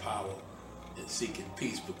says more power in seeking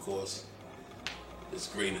peace, because it's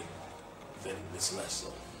greater than it's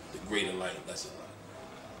lesser. The greater light, lesser light.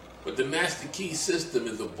 But the Master Key System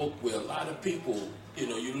is a book where a lot of people,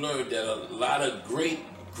 you learn that a lot of great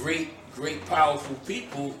powerful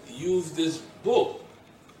people use this book.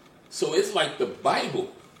 So it's like the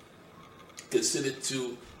Bible considered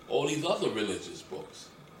to all these other religious books.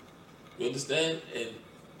 You understand? And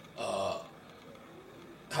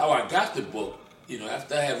how I got the book,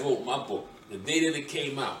 after I had wrote my book, the day that it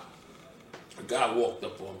came out, a guy walked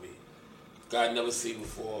up on me. A guy I'd never seen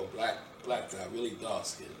before, a black guy, really dark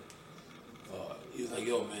skinned. He was like,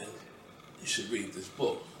 yo, man, you should read this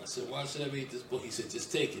book. I said, why should I read this book? He said,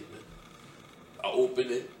 just take it, man. I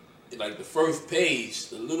opened it, and like the first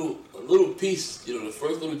page, a little piece, the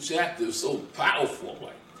first little chapter was so powerful. I'm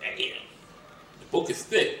like, damn, the book is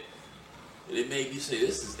thick. And it made me say,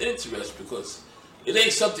 this is interesting, because it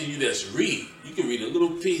ain't something you just read. You can read a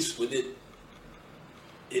little piece when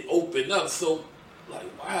it opened up. So, like,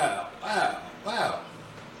 wow.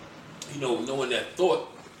 Knowing that thought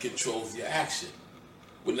controls your action.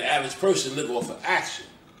 When the average person live off of action,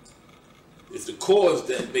 it's the cause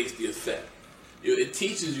that makes the effect. It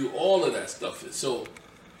teaches you all of that stuff. And so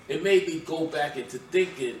it made me go back into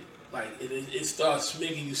thinking, like, it starts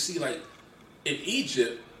making you see, like, in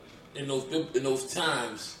Egypt, in those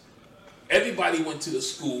times, everybody went to the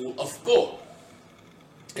school of thought.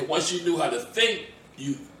 And once you knew how to think,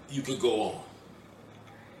 you could go on.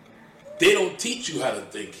 They don't teach you how to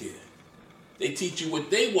think here. They teach you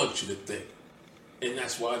what they want you to think. And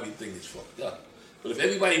that's why everything is fucked up. But if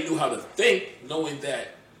everybody knew how to think, knowing that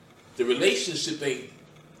the relationship ain't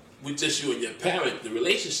with just you and your parent, the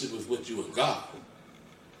relationship is with you and God.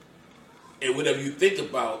 And whatever you think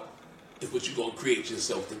about is what you're going to create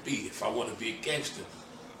yourself to be. If I want to be a gangster,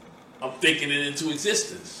 I'm thinking it into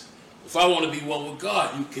existence. If I want to be one with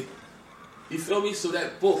God, you feel me? So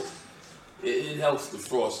that book, it helps to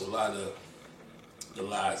frost a lot of the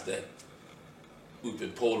lies that we've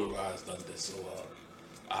been polarized under. So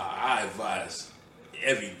I advise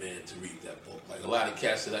every man to read that book. Like a lot of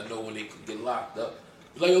cats that I know, when they could get locked up,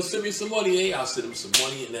 be like, yo, send me some money, I'll send them some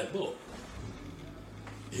money in that book.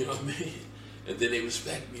 You know what I mean? And then they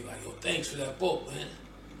respect me, like, yo, thanks for that book, man.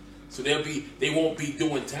 So they won't be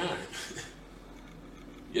doing time.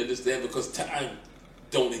 You understand? Because time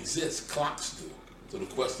don't exist, clocks do. So the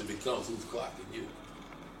question becomes, who's clocking you?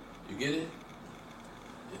 You get it?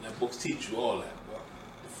 And that books teach you all that, bro.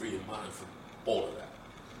 To free your mind from all of that.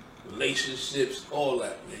 Relationships, all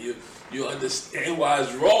that, man. You understand why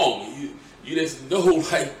it's wrong. You just know,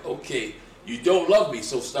 like, okay, you don't love me,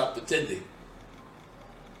 so stop pretending.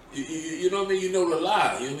 You know what I mean? You know the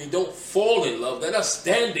lie. You know what I mean? Don't fall in love. Let us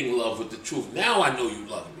stand in love with the truth. Now I know you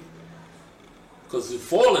love me. Because if you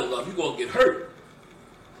fall in love, you're going to get hurt.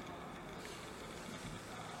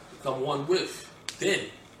 Become one with. Then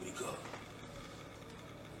we go.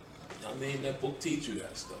 I mean, that book teach you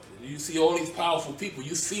that stuff. And you see all these powerful people.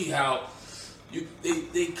 You see how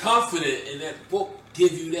they confident in that book,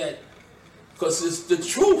 give you that. Because it's the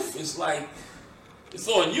truth. It's like, it's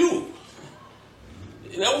on you.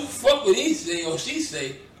 You know, fuck what he say or she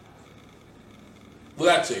say. What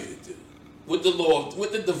I tell you to do. What the Lord,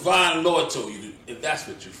 what the divine Lord told you to do. And that's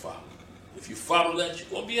what you follow. If you follow that, you're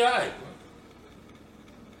going to be all right, bro.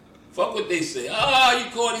 Fuck what they say. You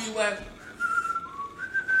going to you at?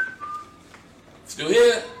 Still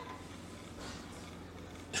here?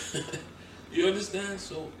 You understand?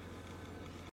 So